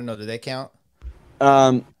Anthrax. I don't know. Do they count?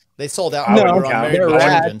 They sold out. No, They're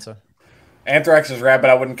rad. So. Anthrax is rad, but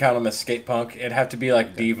I wouldn't count them as skate punk. It'd have to be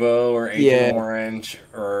like Devo or Agent Orange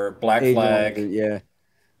or Black Flag. Yeah.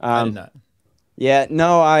 I did not. Yeah,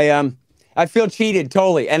 no, I feel cheated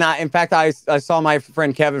totally. And in fact, I saw my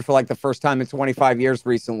friend Kevin for like the first time in 25 years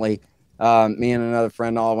recently. Me and another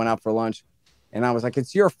friend all went out for lunch. And I was like,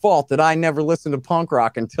 it's your fault that I never listened to punk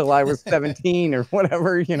rock until I was 17 or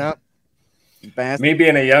whatever, you know. Bastard. Me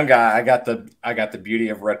being a young guy, I got the beauty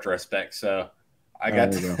of retrospect. So I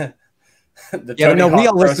got the Tony Hawk we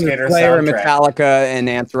all Pro listened to Skater Slayer and soundtrack. Metallica and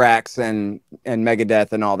Anthrax and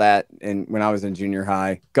Megadeth and all that. And when I was in junior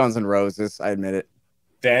high, Guns N' Roses, I admit it.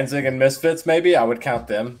 Danzig and Misfits, maybe I would count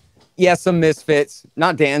them. Yeah, some Misfits,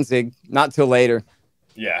 not Danzig, not till later.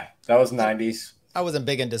 Yeah, that was 90s. I wasn't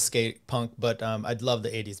big into skate punk, but I'd love the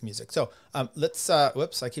 80s music. So let's,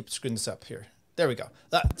 whoops, I keep screwing this up here. There we go.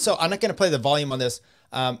 So I'm not going to play the volume on this.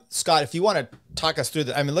 Scott, if you want to talk us through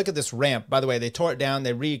I mean, look at this ramp. By the way, they tore it down.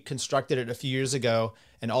 They reconstructed it a few years ago.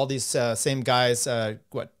 And all these same guys,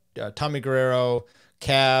 Tommy Guerrero,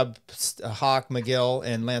 Cab, Hawk, McGill,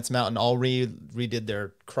 and Lance Mountain all redid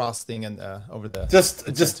their cross thing and over the...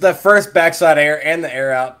 Just the first backside air and the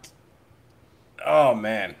air out. Oh,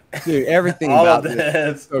 man. Dude, everything all about of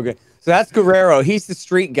this. Okay. So that's Guerrero. He's the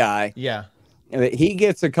street guy. Yeah. He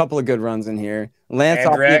gets a couple of good runs in here. Lance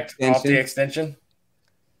And off the extension.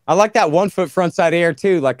 I like that 1 foot frontside air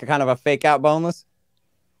too, like a kind of a fake out boneless.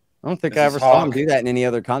 I don't think I ever saw him do that in any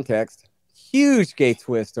other context. Huge gate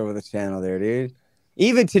twist over the channel there, dude.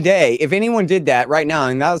 Even today, if anyone did that right now,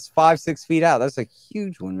 and that was 5-6 feet out, that's a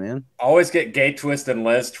huge one, man. Always get gate twist and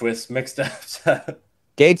les twist mixed up.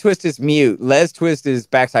 Gate twist is mute. Les twist is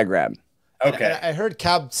backside grab. Okay. And I heard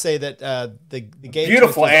Cab say that the gay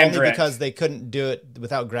Beautiful twist was only Andrex. because they couldn't do it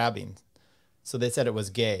without grabbing. So they said it was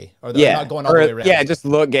gay. Or they're not going all the way around. Yeah, just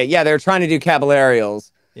look gay. Yeah, they were trying to do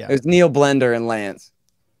caballerials. Yeah. It was Neil Blender and Lance.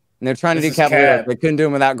 And they're trying to This do is caballerials. Cab. They couldn't do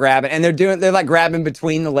them without grabbing. And they're like grabbing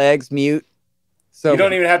between the legs, mute. So You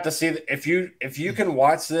don't even have to see if you can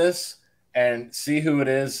watch this and see who it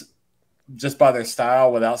is just by their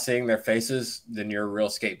style without seeing their faces, then you're a real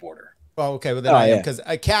skateboarder. Oh, okay. Well, then I am, because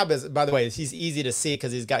Cab is, by the way, he's easy to see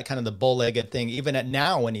because he's got kind of the bow-legged thing, even at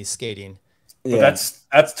now when he's skating. But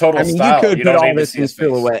that's total style. You could put don't all need to this see in his face.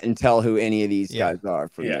 silhouette and tell who any of these guys are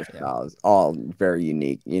from their styles. All very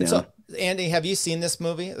unique, you know. So, Andy, have you seen this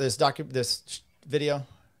movie? This video?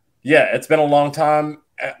 Yeah, it's been a long time.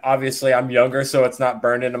 Obviously, I'm younger, so it's not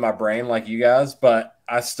burned into my brain like you guys, but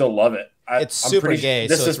I still love it. It's I'm super pretty gay.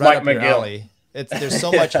 This so is it's right Mike up your McGill. alley. There's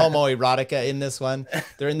so much homoerotica in this one.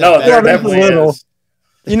 They're in the No, bed. there definitely is.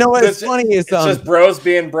 You know what's funny is it's just bros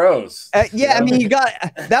being bros. yeah, I mean, you got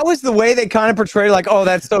that was the way they kind of portrayed, like, oh,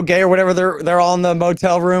 that's so gay or whatever. They're all in the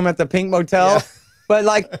motel room at the Pink Motel, but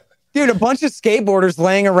like, dude, a bunch of skateboarders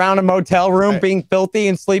laying around a motel room being filthy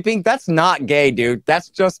and sleeping. That's not gay, dude. That's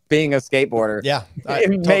just being a skateboarder. Yeah,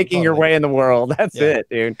 and making your way in the world. That's it,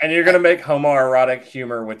 dude. And you're gonna make homoerotic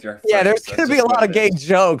humor with your Yeah, friends. there's gonna be a lot of gay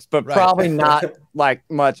jokes, but probably not like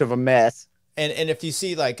much of a mess. And if you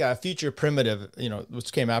see like Future Primitive, you know,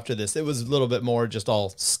 which came after this, it was a little bit more just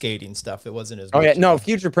all skating stuff. It wasn't as Oh much. yeah, no,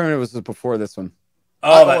 Future Primitive was before this one.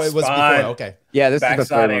 Oh, it was spine. before. Okay. Yeah, this is the Backside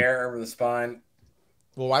third one. air over the spine.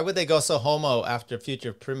 Well, why would they go so homo after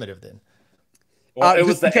Future Primitive then? Well, it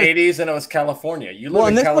was just the because- 80s and it was California. You live Well,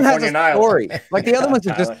 and in this one has California a now. story. Like the other ones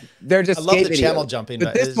are just they're just I love the skate channel videos. jumping, But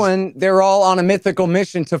but this it's- one, they're all on a mythical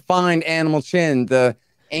mission to find Animal Chin, the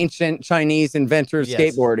ancient Chinese inventor of Yes.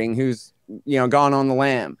 skateboarding, who's gone on the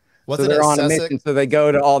lam. Wasn't so they're it on a Sussex? mission, so they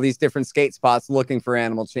go to all these different skate spots looking for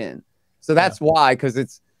Animal Chin. So that's why, because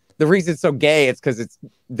it's the reason it's so gay. It's because it's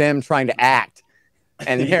them trying to act,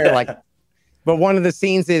 and they're like. But one of the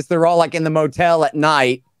scenes is they're all like in the motel at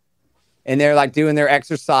night, and they're like doing their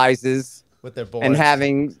exercises with their boards and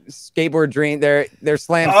having skateboard dream. They're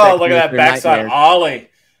slam. Oh, look at that backside ollie.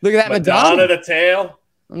 Look at that Madonna to tail.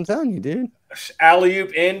 I'm telling you, dude. Alley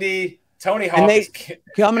oop Indy. Tony Hawk And they is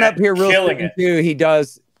coming up here real killing soon it. too. He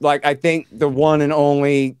does like I think the one and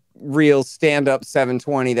only real stand up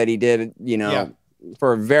 720 that he did.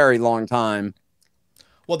 For a very long time.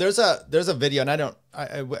 Well, there's a video, and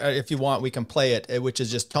if you want, we can play it, which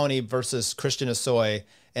is just Tony versus Christian Asoy,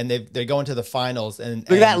 and they go into the finals, and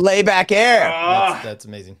Look at that layback air. That's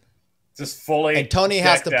amazing. just fully. And Tony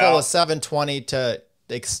has to pull out. a 720 to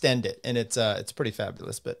extend it, and it's pretty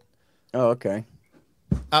fabulous. But okay.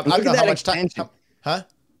 I don't know how much time. Huh?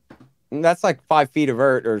 That's like 5 feet of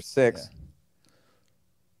vert or 6. Yeah.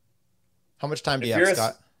 How much time do you have,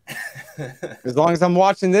 Scott? As long as I'm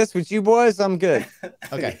watching this with you boys, I'm good.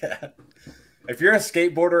 Okay. Yeah. If you're a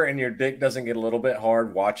skateboarder and your dick doesn't get a little bit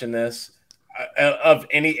hard watching this of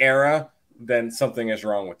any era, then something is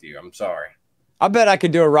wrong with you. I'm sorry. I bet I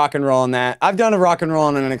could do a rock and roll on that. I've done a rock and roll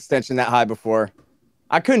on an extension that high before.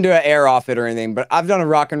 I couldn't do an air off it or anything, but I've done a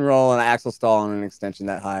rock and roll and an axle stall on an extension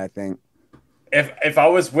that high, I think. If I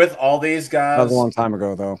was with all these guys, that was a long time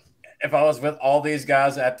ago, though. If I was with all these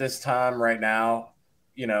guys at this time right now,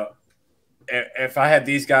 you know, if I had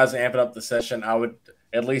these guys amping up the session, I would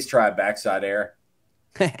at least try a backside air.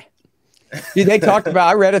 Dude, they talked about,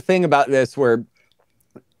 I read a thing about this where,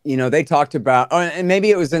 you know, they talked about, and maybe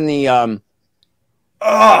it was in the,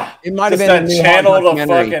 it might have been that a new channel Hot to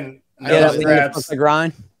documentary. fucking The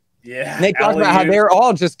grind. Yeah. And they talked about how they're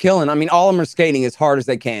all just killing. I mean, all of them are skating as hard as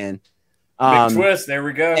they can. Big twist, there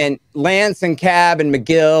we go. And Lance and Cab and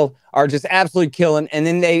McGill are just absolutely killing. And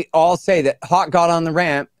then they all say that Hawk got on the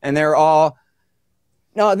ramp, and they're all,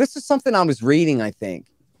 no, this is something I was reading, I think.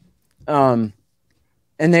 And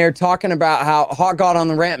they're talking about how Hawk got on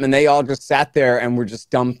the ramp, and they all just sat there and were just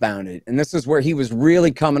dumbfounded. And this is where he was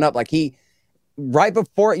really coming up. Like right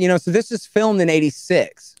before, you know, so this is filmed in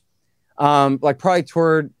 86. Like probably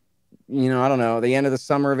toward, you know, I don't know, the end of the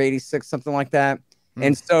summer of 86, something like that.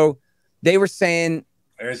 And so they were saying,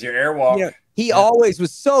 there's your airwalk. You know, he always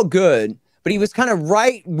was so good, but he was kind of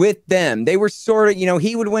right with them. They were sort of, you know,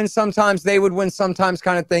 he would win sometimes, they would win sometimes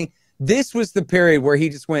kind of thing. This was the period where he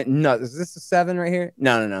just went nuts. Is this a 7 right here?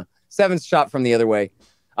 No. 7's shot from the other way.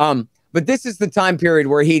 But this is the time period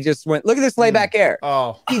where he just went, look at this layback air.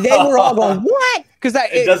 Oh, they were all going, what? Because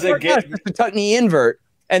it doesn't get just a tuck knee invert,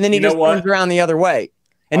 and then he just turns around the other way.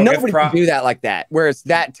 And nobody can do that like that, where it's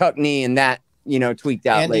that tuck knee and that, you know, tweaked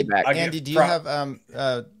out layback. Andy, do you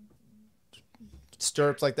have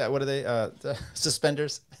stirrups like that? What are they?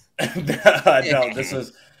 Suspenders? No,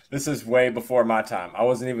 this is way before my time. I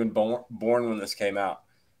wasn't even born when this came out.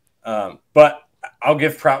 But I'll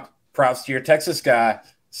give props to your Texas guy,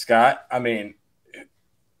 Scott. I mean,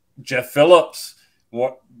 Jeff Phillips,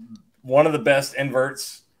 one of the best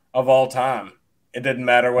inverts of all time. It didn't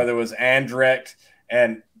matter whether it was Andrecht,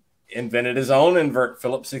 and invented his own invert,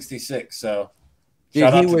 Phillips 66. So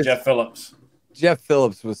shout out to Jeff Phillips. Jeff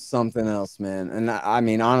Phillips was something else, man. And I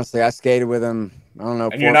mean, honestly, I skated with him. I don't know.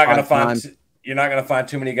 And you're not going to find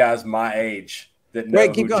too many guys my age that know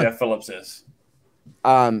who Jeff Phillips is.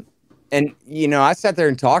 And you know, I sat there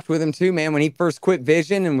and talked with him too, man. When he first quit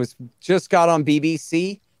Vision and just got on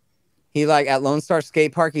BBC, he like at Lone Star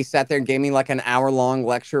Skate Park, he sat there and gave me like an hour-long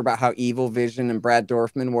lecture about how evil Vision and Brad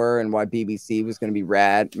Dorfman were and why BBC was going to be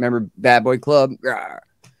rad. Remember Bad Boy Club?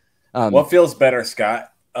 What feels better,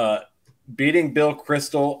 Scott? Beating Bill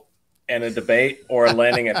Crystal in a debate or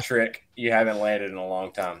landing a trick you haven't landed in a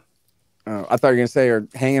long time? Oh, I thought you were going to say, or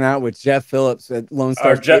hanging out with Jeff Phillips at Lone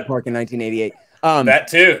Star Skate Park in 1988.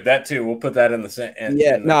 That too. We'll put that in the same.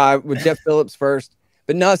 With Jeff Phillips first.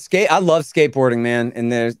 But no, I love skateboarding, man.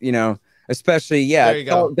 And there's, you know, especially, There you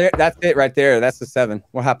go. That's it right there. That's the 7.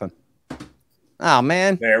 What happened? Oh,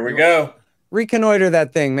 man. There we go. Reconnoiter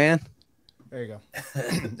that thing, man. There you go.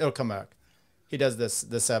 It'll come back. He does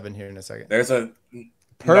the 7 here in a second. There's a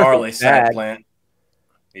gnarly side plant.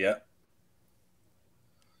 Yep.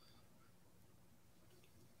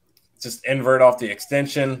 Just invert off the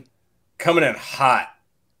extension. Coming in hot.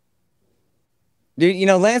 Dude, you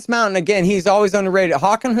know, Lance Mountain, again, he's always underrated.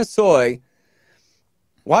 Hawk and Hosoi.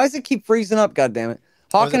 Why does it keep freezing up, goddammit?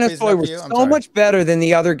 Hawk and Hosoi were so much better than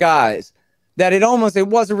the other guys that it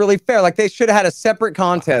wasn't really fair. Like, they should have had a separate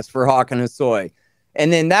contest for Hawk and Hosoi.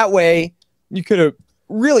 And then that way, you could have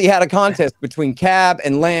really had a contest between Cab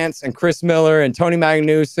and Lance and Chris Miller and Tony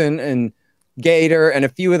Magnuson and Gator and a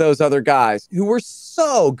few of those other guys who were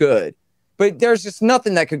so good. But there's just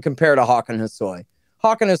nothing that could compare to Hawk and Hosoi.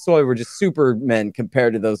 Hawk and Hosoi were just supermen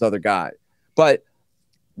compared to those other guys. But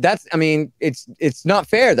that's, I mean, it's not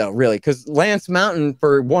fair, though, really, because Lance Mountain,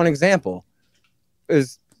 for one example,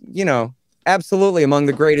 is, you know, absolutely among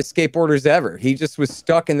the greatest skateboarders ever. He just was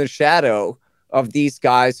stuck in the shadow of these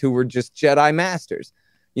guys who were just Jedi masters.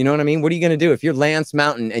 You know what I mean? What are you going to do if you're Lance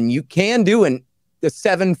Mountain and you can do the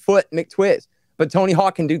 7-foot McTwiz, but Tony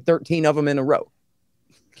Hawk can do 13 of them in a row?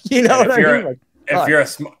 You know what I mean?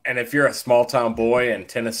 If you're a small town boy in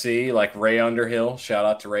Tennessee, like Ray Underhill, shout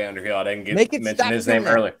out to Ray Underhill. I didn't mention his name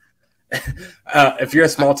earlier. If you're a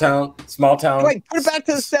small town, wait, put it back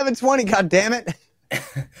to the 720. God damn it!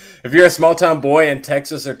 if you're a small town boy in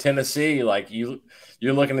Texas or Tennessee, like you're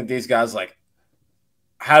looking at these guys like,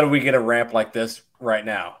 how do we get a ramp like this right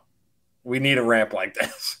now? We need a ramp like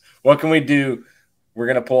this. What can we do? We're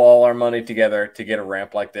going to pull all our money together to get a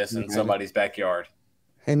ramp like this in somebody's backyard.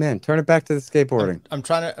 Hey man, turn it back to the skateboarding. I'm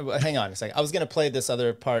trying to hang on a second. I was going to play this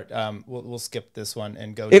other part. We'll skip this one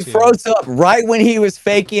and go. It froze up right when he was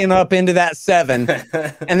faking up into that 7,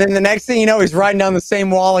 and then the next thing you know, he's riding down the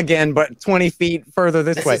same wall again, but 20 feet further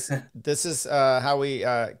this way. This is how we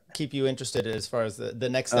keep you interested as far as the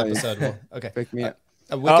next episode. Yeah. Will. Okay. Pick me up.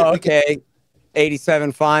 Okay.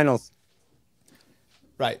 87 finals.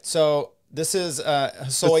 Right. So this is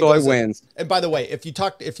Hosoi wins. And by the way, if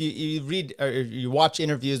you read or you watch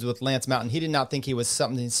interviews with Lance Mountain, he did not think he was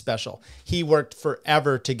something special. He worked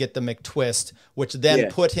forever to get the McTwist, which then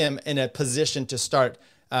put him in a position to start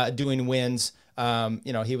doing wins.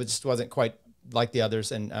 He just wasn't quite like the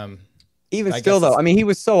others. And even still, though, I mean, he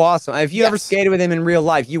was so awesome. If you ever skated with him in real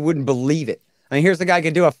life, you wouldn't believe it. I mean, here's the guy who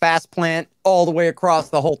could do a fast plant all the way across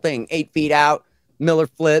the whole thing, 8 feet out, Miller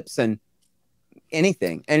flips, and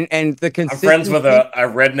anything. And the consistency. I'm friends with a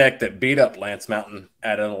redneck that beat up Lance Mountain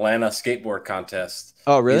at an Atlanta skateboard contest.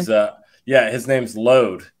 Oh, really? His name's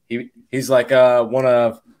Load. He's like one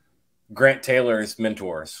of Grant Taylor's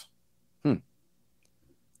mentors.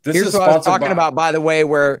 Here's what I was talking about, by the way,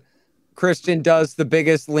 where Christian does the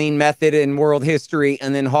biggest lean method in world history,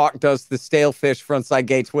 and then Hawk does the stale fish frontside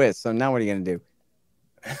gate twist. So now what are you going to do?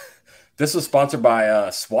 This was sponsored by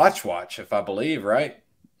Swatch Watch, if I believe, right?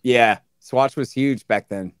 Yeah. Swatch was huge back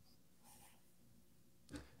then.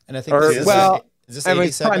 And I think is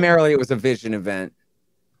this primarily it was a vision event.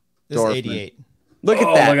 This is 88. Look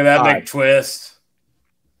at that. Look at that big twist.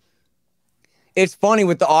 It's funny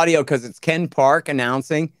with the audio because it's Ken Park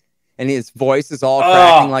announcing, and his voice is all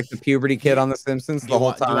cracking like the puberty kid on The Simpsons the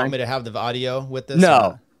whole time. Do you want me to have the audio with this?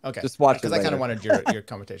 No. Okay. Just watch it. Because I kind of wanted your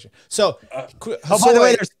commentation. So, by the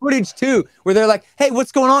way, there's footage too where they're like, "Hey,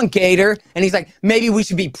 what's going on, Gator?" And he's like, "Maybe we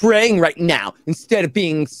should be praying right now instead of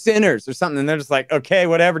being sinners or something." And they're just like, "Okay,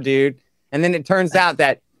 whatever, dude." And then it turns out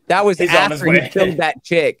that was after he killed that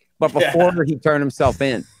chick, but before he turned himself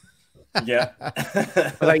in. Yeah.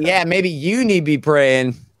 Like, yeah, maybe you need to be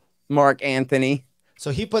praying, Mark Anthony. So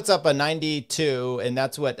he puts up a 92, and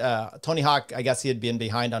that's what Tony Hawk, I guess he had been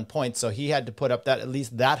behind on points, so he had to put up that at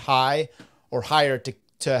least that high or higher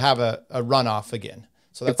to have a runoff again.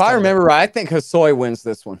 So that's if I remember right, I think Hosoi wins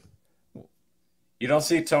this one. You don't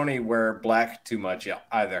see Tony wear black too much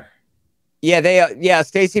either. Yeah,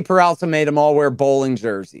 Stacy Peralta made them all wear bowling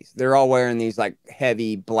jerseys. They're all wearing these like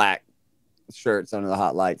heavy black shirts under the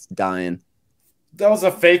hot lights, dying. That was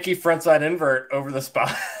a fakey frontside invert over the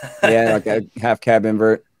spot. Yeah, like a half cab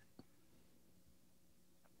invert.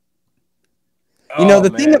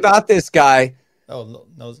 The thing about this guy,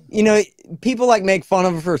 people like make fun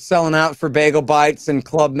of him for selling out for Bagel Bites and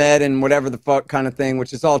Club Med and whatever the fuck kind of thing,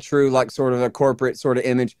 which is all true, like sort of a corporate sort of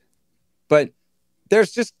image. But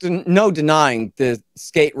there's just no denying the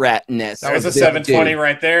skate ratness. That was a 720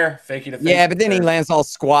 right there. Fakey to fake. Yeah, but then he lands all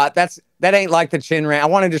squat. That ain't like the chin ramp. I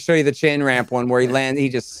wanted to show you the chin ramp one where he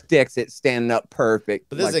just sticks it standing up perfect.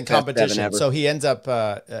 But this is in competition, so he ends up,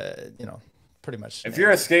 pretty much. If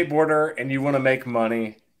you're a skateboarder and you want to make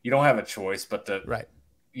money, you don't have a choice but to,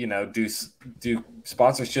 do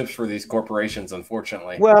sponsorships for these corporations,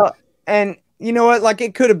 unfortunately. Well, and you know what? Like,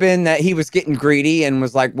 it could have been that he was getting greedy and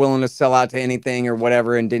was like willing to sell out to anything or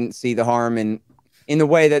whatever, and didn't see the harm in the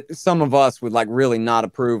way that some of us would like really not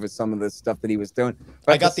approve of some of the stuff that he was doing.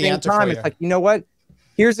 But I got the answer for you. It's like, you know what?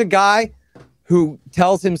 Here's a guy who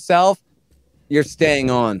tells himself, "You're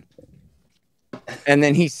staying on," and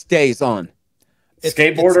then he stays on.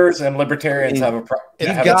 Skateboarders and libertarians have a problem. You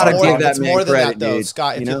gotta give that man more than credit, that, though, dude.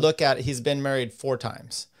 Scott. If you look at it, he's been married 4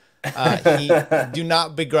 times. Do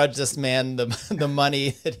not begrudge this man the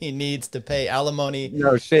money that he needs to pay alimony.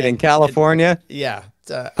 No shit, in California. Yeah.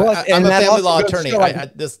 Plus, I'm a that family also law goes to attorney. show,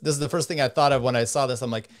 like- This is the first thing I thought of when I saw this.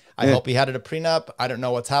 I'm like, I hope he had it a prenup. I don't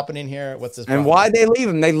know what's happening here. What's this? And why they leave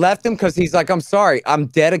him? They left him because he's like, "I'm sorry, I'm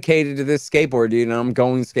dedicated to this skateboard, dude, and I'm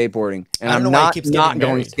going skateboarding, and I'm not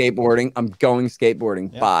going skateboarding. I'm going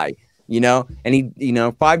skateboarding." Bye. And he,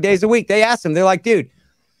 5 days a week. They asked him. They're like, "Dude,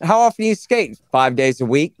 how often do you skate?" 5 days a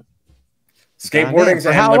week. Skateboarding's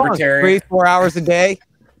and libertarian. 3-4 hours a day,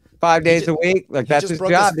 5 days a week. Like, that's his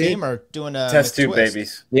job, dude. Doing a test tube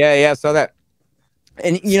babies. Yeah. So that,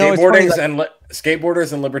 and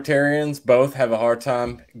skateboarders and libertarians both have a hard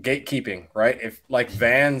time gatekeeping, right? If like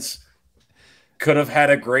Vans could have had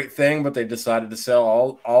a great thing, but they decided to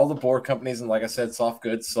sell all the board companies, and like I said, soft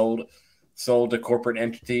goods sold to corporate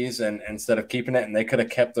entities, and instead of keeping it, and they could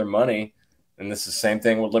have kept their money. And this is the same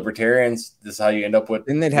thing with libertarians. This is how you end up with.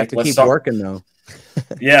 Then they'd have Nicholas to keep working though.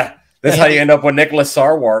 Yeah, that's how you end up with Nicholas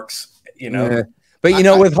Sarr works. You know, yeah. But you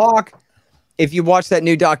know, with Hawk, if you watch that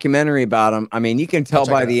new documentary about him, I mean, you can tell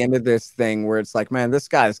by the end of this thing where it's like, man, this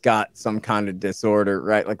guy's got some kind of disorder,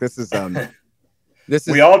 right? Like this is this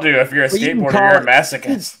is. We all do. If you're a skateboarder, you're a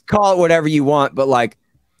masochist. Call it whatever you want, but like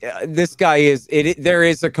this guy is. There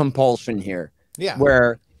is a compulsion here. Yeah.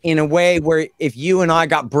 Where in a way where if you and I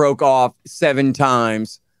got broke off 7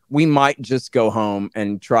 times, we might just go home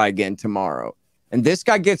and try again tomorrow. And this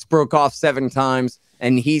guy gets broke off 7 times.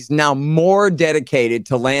 And he's now more dedicated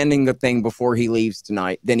to landing the thing before he leaves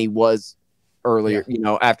tonight than he was earlier, you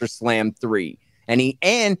know, after Slam 3. And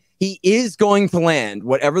he is going to land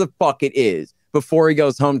whatever the fuck it is before he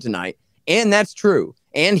goes home tonight. And that's true.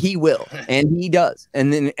 And he will. And he does.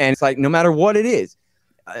 And it's like, no matter what it is.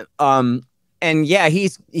 And yeah,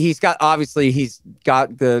 he's got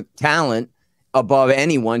the talent above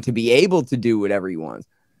anyone to be able to do whatever he wants.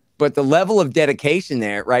 But the level of dedication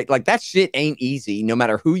there, right? Like that shit ain't easy no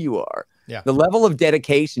matter who you are. Yeah. The level of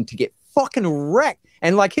dedication to get fucking wrecked.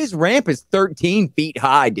 And like his ramp is 13 feet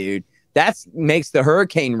high, dude. That makes the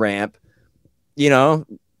hurricane ramp, you know,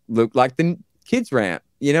 look like the kids ramp.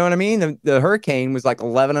 You know what I mean? The hurricane was like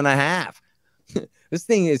 11 and a half. This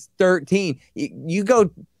thing is 13. You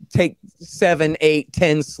go take 7, 8,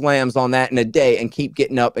 10 slams on that in a day and keep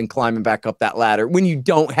getting up and climbing back up that ladder when you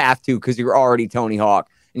don't have to because you're already Tony Hawk.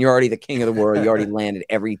 And you're already the king of the world. You already landed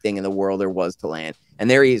everything in the world there was to land. And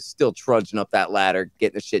there he is still trudging up that ladder,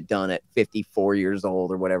 getting the shit done at 54 years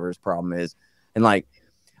old or whatever his problem is. And like,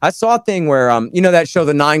 I saw a thing where, you know, that show,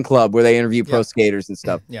 The 9 Club, where they interview pro skaters and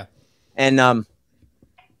stuff. Yeah. And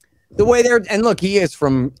the way and look, he is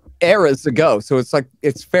from eras ago. So it's like,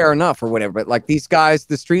 it's fair enough or whatever. But like these guys,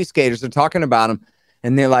 the street skaters are talking about him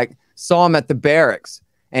and they're like, saw him at the barracks.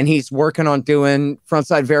 And he's working on doing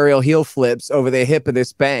frontside varial heel flips over the hip of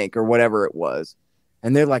this bank or whatever it was.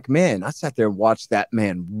 And they're like, man, I sat there and watched that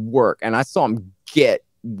man work. And I saw him get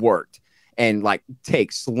worked and like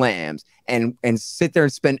take slams and sit there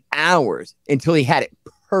and spend hours until he had it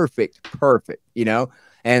perfect, you know?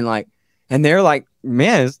 And like, and they're like,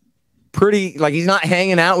 man, it's pretty, like he's not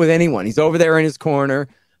hanging out with anyone. He's over there in his corner,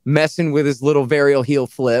 messing with his little varial heel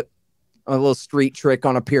flip, a little street trick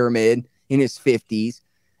on a pyramid in his 50s.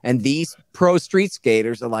 And these pro street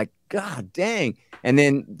skaters are like, God dang. And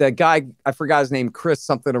then the guy, I forgot his name, Chris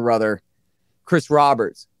something or other, Chris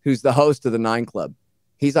Roberts, who's the host of the 9 Club.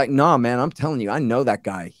 He's like, nah, man, I'm telling you, I know that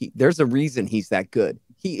guy. There's a reason he's that good.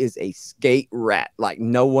 He is a skate rat like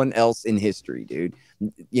no one else in history, dude.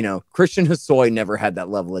 You know, Christian Hosoi never had that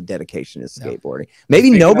level of dedication to skateboarding. Maybe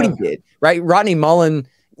nobody did, right? Rodney Mullen,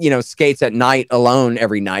 you know, skates at night alone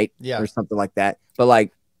every night or something like that. But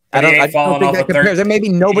like, I don't think that compares. There may be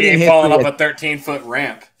nobody in history falling off a 13-foot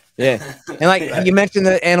ramp. Yeah. And like you mentioned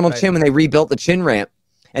the Animal Chin when they rebuilt the chin ramp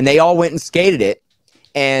and they all went and skated it.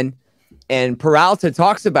 And Peralta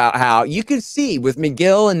talks about how you could see with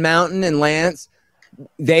McGill and Mountain and Lance,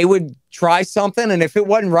 they would try something. And if it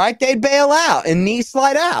wasn't right, they'd bail out and knee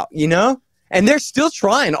slide out, you know? And they're still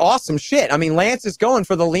trying awesome shit. I mean, Lance is going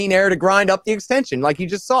for the lean air to grind up the extension like you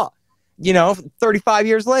just saw, you know, 35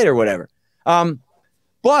 years later, whatever.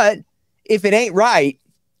 But if it ain't right,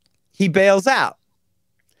 he bails out.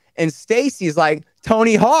 And Stacy's like,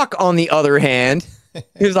 Tony Hawk, on the other hand,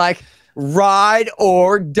 he's like, ride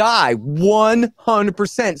or die,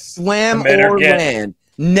 100%, slam or land,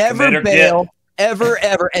 never bail, ever.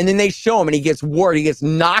 And then they show him and he gets warped. He gets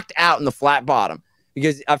knocked out in the flat bottom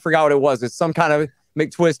because I forgot what it was. It's some kind of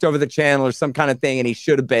McTwist over the channel or some kind of thing. And he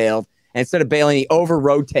should have bailed. And instead of bailing, he over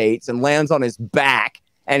rotates and lands on his back.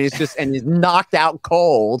 And it's just, and he's knocked out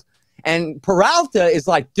cold. And Peralta is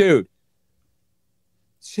like, dude,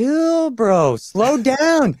 chill, bro. Slow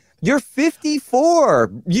down. You're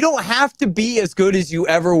 54. You don't have to be as good as you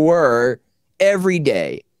ever were every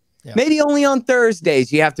day. Yeah. Maybe only on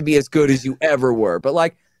Thursdays you have to be as good as you ever were. But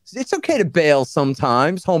like, it's okay to bail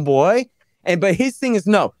sometimes, homeboy. But his thing is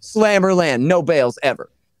no, slam or land, no bails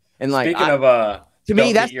ever. And like, to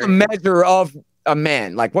me, that's the measure of a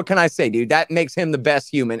man. Like, what can I say, dude? That makes him the best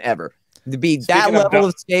human ever. To be that level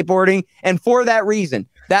of skateboarding, and for that reason,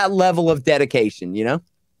 that level of dedication, you know?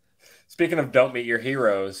 Speaking of don't meet your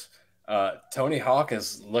heroes, Tony Hawk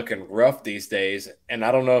is looking rough these days, and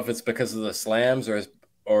I don't know if it's because of the slams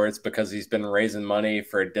or it's because he's been raising money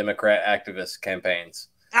for Democrat activist campaigns.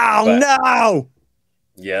 Oh, no!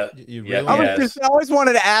 Yeah. I always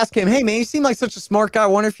wanted to ask him, hey, man, you seem like such a smart guy. I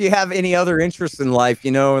wonder if you have any other interests in life,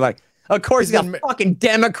 you know? Like, of course, he's a fucking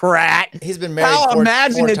Democrat. He's been married. How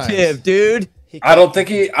imaginative, dude. I don't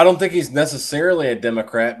think he's necessarily a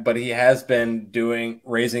Democrat, but he has been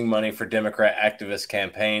raising money for Democrat activist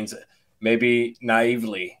campaigns, maybe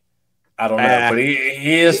naively. I don't know, but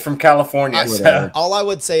he is from California. So. All I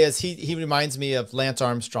would say is he reminds me of Lance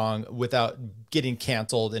Armstrong without getting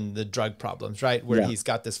canceled in the drug problems, right? Where he's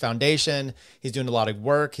got this foundation, he's doing a lot of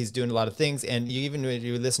work, he's doing a lot of things, and even when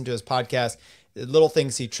you listen to his podcast, the little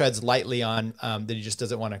things he treads lightly on that he just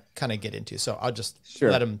doesn't want to kind of get into. So I'll just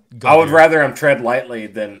let him go. I would rather him tread lightly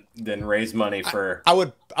than raise money for. I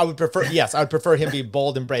would prefer I would prefer him be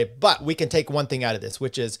bold and brave. But we can take one thing out of this,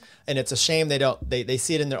 which is, and it's a shame they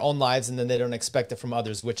see it in their own lives and then they don't expect it from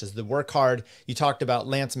others, which is the work hard. You talked about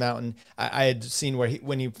Lance Mountain. I had seen where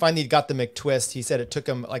when he finally got the McTwist, he said it took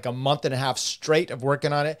him like a month and a half straight of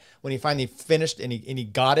working on it. When he finally finished and he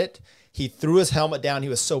got it, he threw his helmet down. He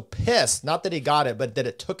was so pissed, not that he got it, but that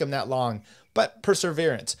it took him that long. But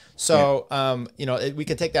perseverance. So, we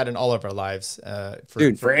can take that in all of our lives.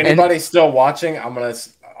 For anybody still watching, I'm gonna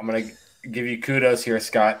give you kudos here,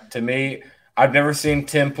 Scott. To me, I've never seen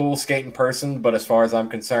Tim Pool skate in person, but as far as I'm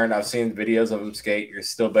concerned, I've seen videos of him skate. You're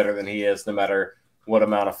still better than he is, no matter what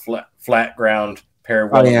amount of flat ground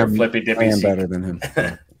parallel or flippy dippy. I am better than him.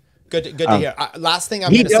 Good to hear. Last thing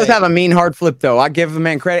he does have a mean hard flip though. I give the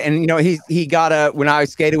man credit, and he got when I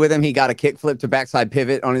skated with him, he got a kick flip to backside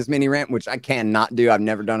pivot on his mini ramp, which I cannot do. I've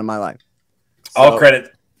never done in my life. So, all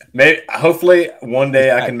credit. Hopefully one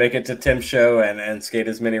day I can make it to Tim's show and skate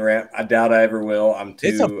his mini ramp. I doubt I ever will.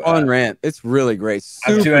 It's a fun ramp. It's really great.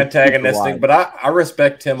 I'm too antagonistic, but I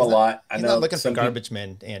respect Tim a lot. He's not looking for garbage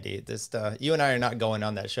men, Andy. You and I are not going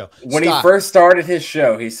on that show. When he first started his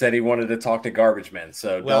show, he said he wanted to talk to garbage men.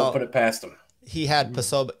 So don't put it past him. He had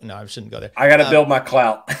Pacifica. No, I shouldn't go there. I got to build my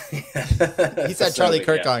clout. He said Charlie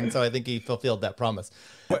Kirk on, so I think he fulfilled that promise.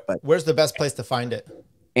 Where's the best place to find it?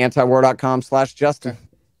 Antiwar.com/Justin.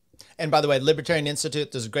 And by the way, Libertarian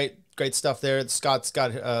Institute, there's great stuff there. Scott's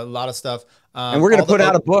got a lot of stuff. And we're going to put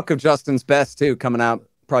out a book of Justin's best, too, coming out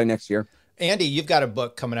probably next year. Andy, you've got a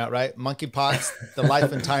book coming out, right? Monkeypox, The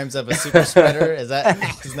Life and Times of a Super Spreader. Isn't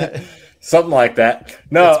that something like that?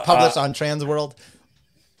 No, it's published on Trans World.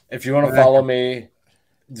 If you want to follow me,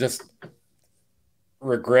 just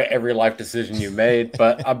regret every life decision you made.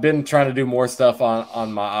 But I've been trying to do more stuff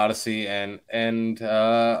on my Odyssey, and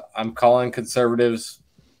I'm calling conservatives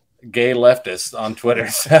gay leftists on Twitter.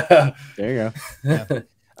 There you go. Yeah.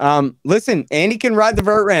 Listen, Andy can ride the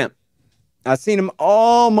vert ramp. I've seen him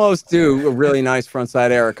almost do a really nice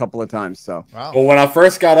frontside air a couple of times. So, wow. Well, when I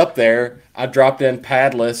first got up there, I dropped in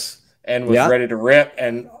padless and was ready to rip,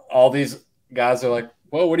 and all these guys are like,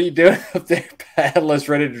 "Whoa, what are you doing up there, padless,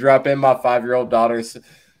 ready to drop in?" My 5-year-old daughter's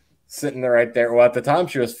sitting there right there. Well, at the time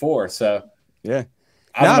she was 4, so yeah.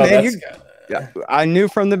 I knew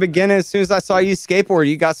from the beginning, as soon as I saw you skateboard,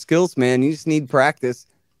 you got skills, man. You just need practice.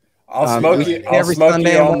 I'll smoke you every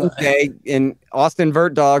Sunday and Wednesday. In Austin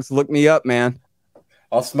Vert Dogs, look me up, man.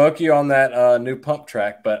 I'll smoke you on that new pump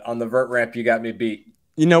track, but on the vert ramp, you got me beat.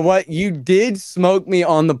 You know what? You did smoke me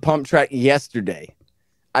on the pump track yesterday.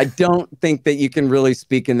 I don't think that you can really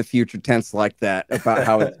speak in the future tense like that about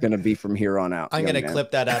how it's going to be from here on out. I'm going to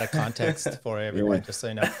clip that out of context for everyone, just so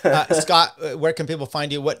you know. Scott, where can people find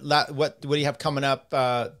you? What do you have coming up?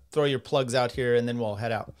 Throw your plugs out here, and then we'll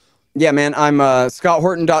head out. Yeah, man. I'm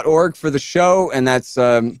scotthorton.org for the show, and that's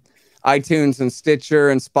iTunes and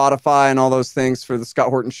Stitcher and Spotify and all those things for the Scott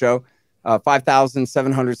Horton Show.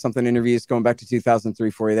 5,700 something interviews going back to 2003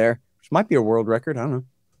 for you there, which might be a world record. I don't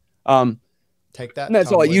know. Take that. And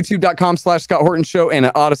that's all at youtube.com/Scott Horton Show and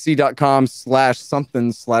at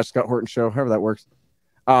odyssey.com/something/Scott Horton Show, however that works.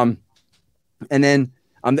 And then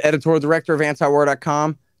I'm the editorial director of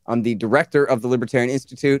Antiwar.com. I'm the director of the Libertarian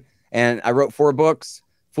Institute, and I wrote 4 books: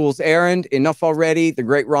 Fool's Errand, Enough Already, The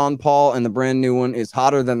Great Ron Paul, and the brand new one is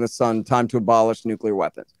Hotter Than the Sun: Time to Abolish Nuclear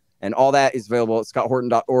Weapons. And all that is available at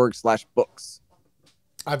scotthorton.org/books.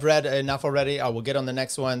 I've read enough already. I will get on the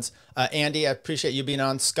next ones. Andy, I appreciate you being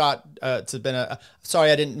on. Scott, it's been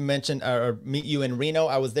sorry I didn't mention or meet you in Reno.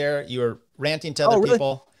 I was there. You were ranting to other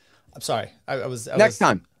people. I'm sorry. I was next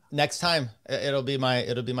time. Next time, it'll be my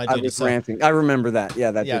duty. I was ranting. I remember that.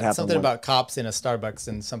 Yeah, that did happen. Something about cops in a Starbucks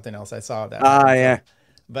and something else. I saw that. Yeah.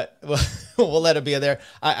 But we'll let it be there.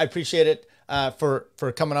 I appreciate it for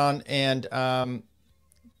coming on, and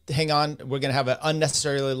hang on. We're gonna have an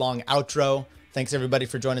unnecessarily long outro. Thanks everybody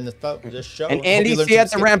for joining this show. And Andy, see you at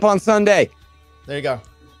the ramp on Sunday. There you go.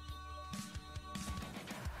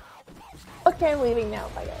 Okay, I'm leaving now.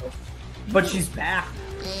 Bye, guys. But she's back.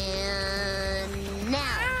 And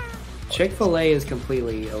now. Chick-fil-A is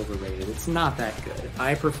completely overrated. It's not that good.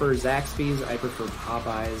 I prefer Zaxby's. I prefer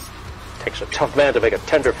Popeyes. Takes a tough man to make a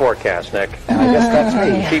tender forecast, Nick. I guess that's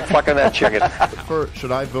me. Keep fucking that chicken.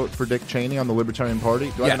 Should I vote for Dick Cheney on the Libertarian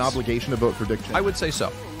Party? Do I have an obligation to vote for Dick Cheney? I would say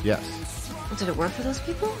so. Yes. Well, did it work for those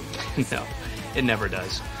people? No, it never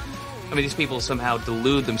does. I mean, these people somehow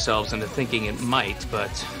delude themselves into thinking it might,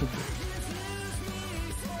 but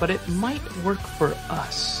it might work for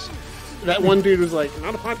us. That one dude was like,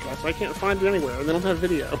 not a podcast. I can't find it anywhere. They don't have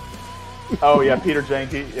video. Oh, yeah, Peter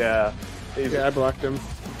Janke. Yeah. Yeah, I blocked him.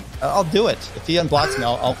 I'll do it. If he unblocks me,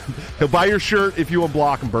 I'll... He'll buy your shirt if you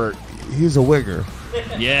unblock him, Bert. He's a wigger.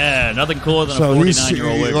 Yeah, nothing cooler than a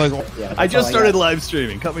 49-year-old wigger. I just started live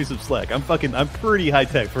streaming. Cut me some slack. I'm pretty high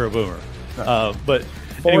tech for a boomer. But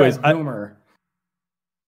anyways, boomer.